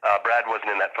 Brad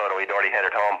wasn't in that photo; he'd already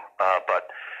headed home.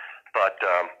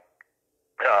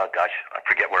 Gosh, I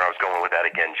forget where I was going with that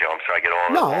again, Joe. I'm sorry, I get all.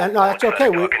 No, that's okay.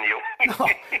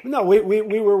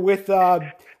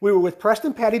 We were with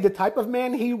Preston Petty, the type of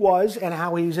man he was, and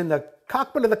how he's in the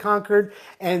cockpit of the Concorde,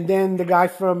 and then the guy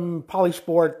from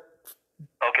Polysport.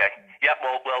 Okay. Yeah.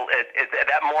 Well.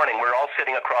 That morning, we were all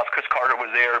sitting across. Chris Carter was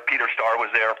there. Peter Starr was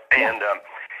there, and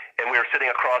we were sitting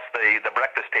across the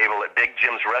breakfast table at Big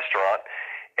Jim's restaurant,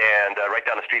 and right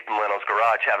down the street from Leno's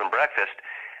garage, having breakfast.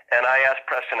 And I asked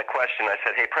Preston a question. I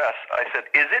said, "Hey, Press," I said,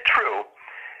 "is it true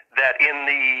that in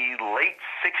the late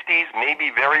 60s,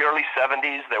 maybe very early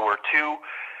 70s, there were two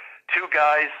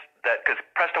guys that, because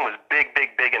Preston was big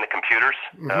into computers,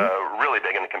 really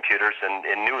big into computers, and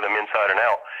knew them inside and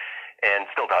out, and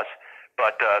still does.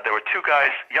 But there were two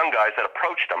guys, young guys, that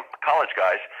approached him, college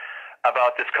guys,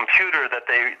 about this computer that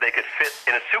they could fit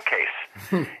in a suitcase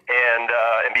and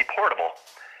be portable."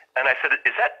 And I said,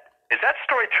 "Is that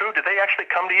story true? Did they actually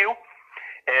come to you?"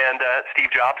 and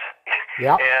Steve Jobs.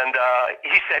 Yeah. And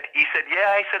he said,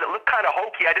 yeah. He said it looked kind of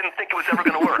hokey. I didn't think it was ever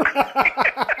going to work.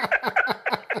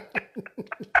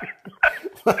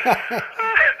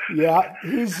 Yeah,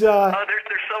 he's.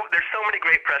 There's so many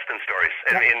great Preston stories,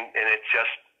 and it's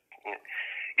just,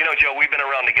 you know, Joe, we've been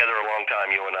around together a long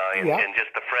time, you and I, and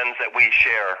just the friends that we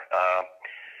share.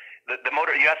 The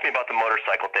motor. You asked me about the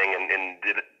motorcycle thing, and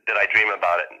did I dream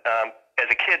about it? As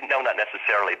a kid, no, not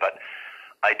necessarily, but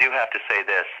I do have to say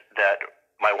this: that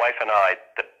my wife and I,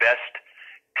 the best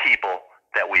people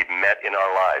that we've met in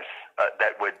our lives,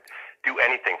 that would do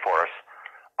anything for us,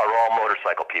 are all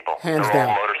motorcycle people. Hands They're down.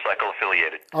 all motorcycle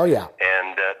affiliated. Oh, yeah.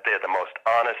 And they're the most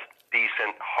honest,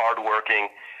 decent, hardworking,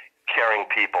 caring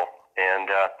people. And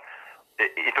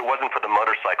if it wasn't for the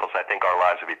motorcycles, I think our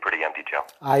lives would be pretty empty, Joe.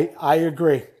 I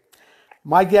agree.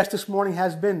 My guest this morning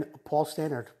has been Paul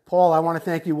Stannard. Paul, I want to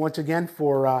thank you once again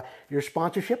for your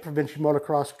sponsorship for Vintage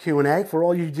Motocross Q&A, for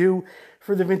all you do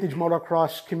for the vintage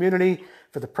motocross community,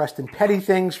 for the Preston Petty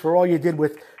things, for all you did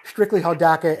with Strictly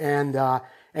Hodaka,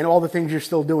 and all the things you're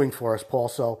still doing for us, Paul.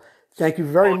 So thank you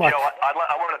very much. Joe, I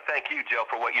want to thank you, Joe,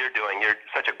 for what you're doing. You're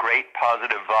such a great,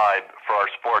 positive vibe for our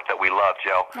sport that we love,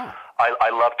 Joe. Oh. I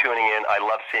love tuning in. I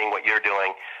love seeing what you're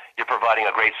doing. You're providing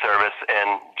a great service.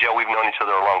 And, Joe, we've known each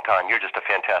other a long time. You're just a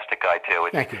fantastic guy, too.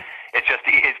 Thank you. It's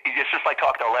just like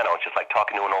talking to Leno. It's just like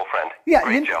talking to an old friend. Yeah,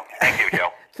 great, Joe. Thank you, Joe.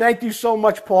 Thank you so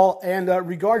much, Paul. And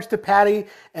regards to Patty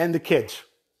and the kids.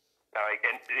 All right,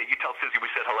 and you tell Susie we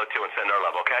said hello, too, and send our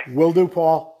love, okay? Will do,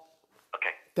 Paul.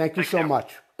 Okay. Thank you so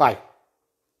much. Bye.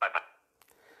 Bye-bye.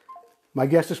 My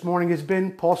guest this morning has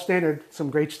been Paul Stannard. Some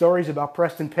great stories about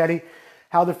Preston Petty,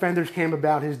 how the fenders came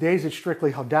about, his days at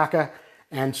Strictly Hodaka,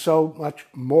 and so much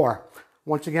more.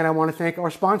 Once again, I want to thank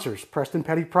our sponsors, Preston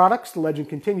Petty Products, the legend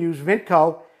continues,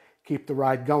 Vintco, keep the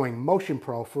ride going, Motion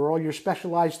Pro for all your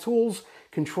specialized tools,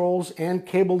 controls, and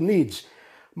cable needs.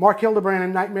 Mark Hildebrand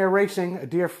and Nightmare Racing, a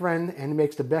dear friend, and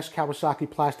makes the best Kawasaki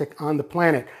plastic on the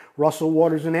planet. Russell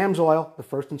Waters and Amsoil, the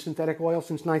first in synthetic oil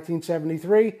since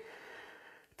 1973.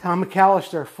 Tom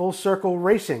McAllister, Full Circle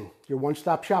Racing, your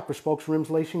one-stop shop for spokes, rims,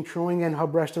 lacing, truing, and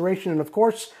hub restoration. And of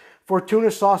course,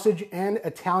 Fortuna Sausage and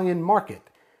Italian Market.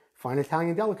 Fine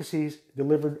Italian delicacies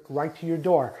delivered right to your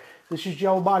door. This is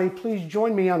Joe Abate. Please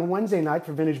join me on Wednesday night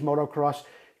for Vintage Motocross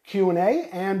Q&A.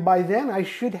 And by then, I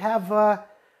should have, I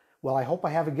hope I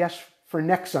have a guest for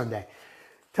next Sunday.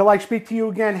 Till I speak to you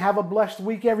again, have a blessed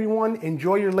week, everyone.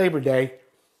 Enjoy your Labor Day.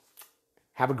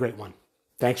 Have a great one.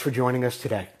 Thanks for joining us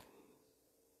today.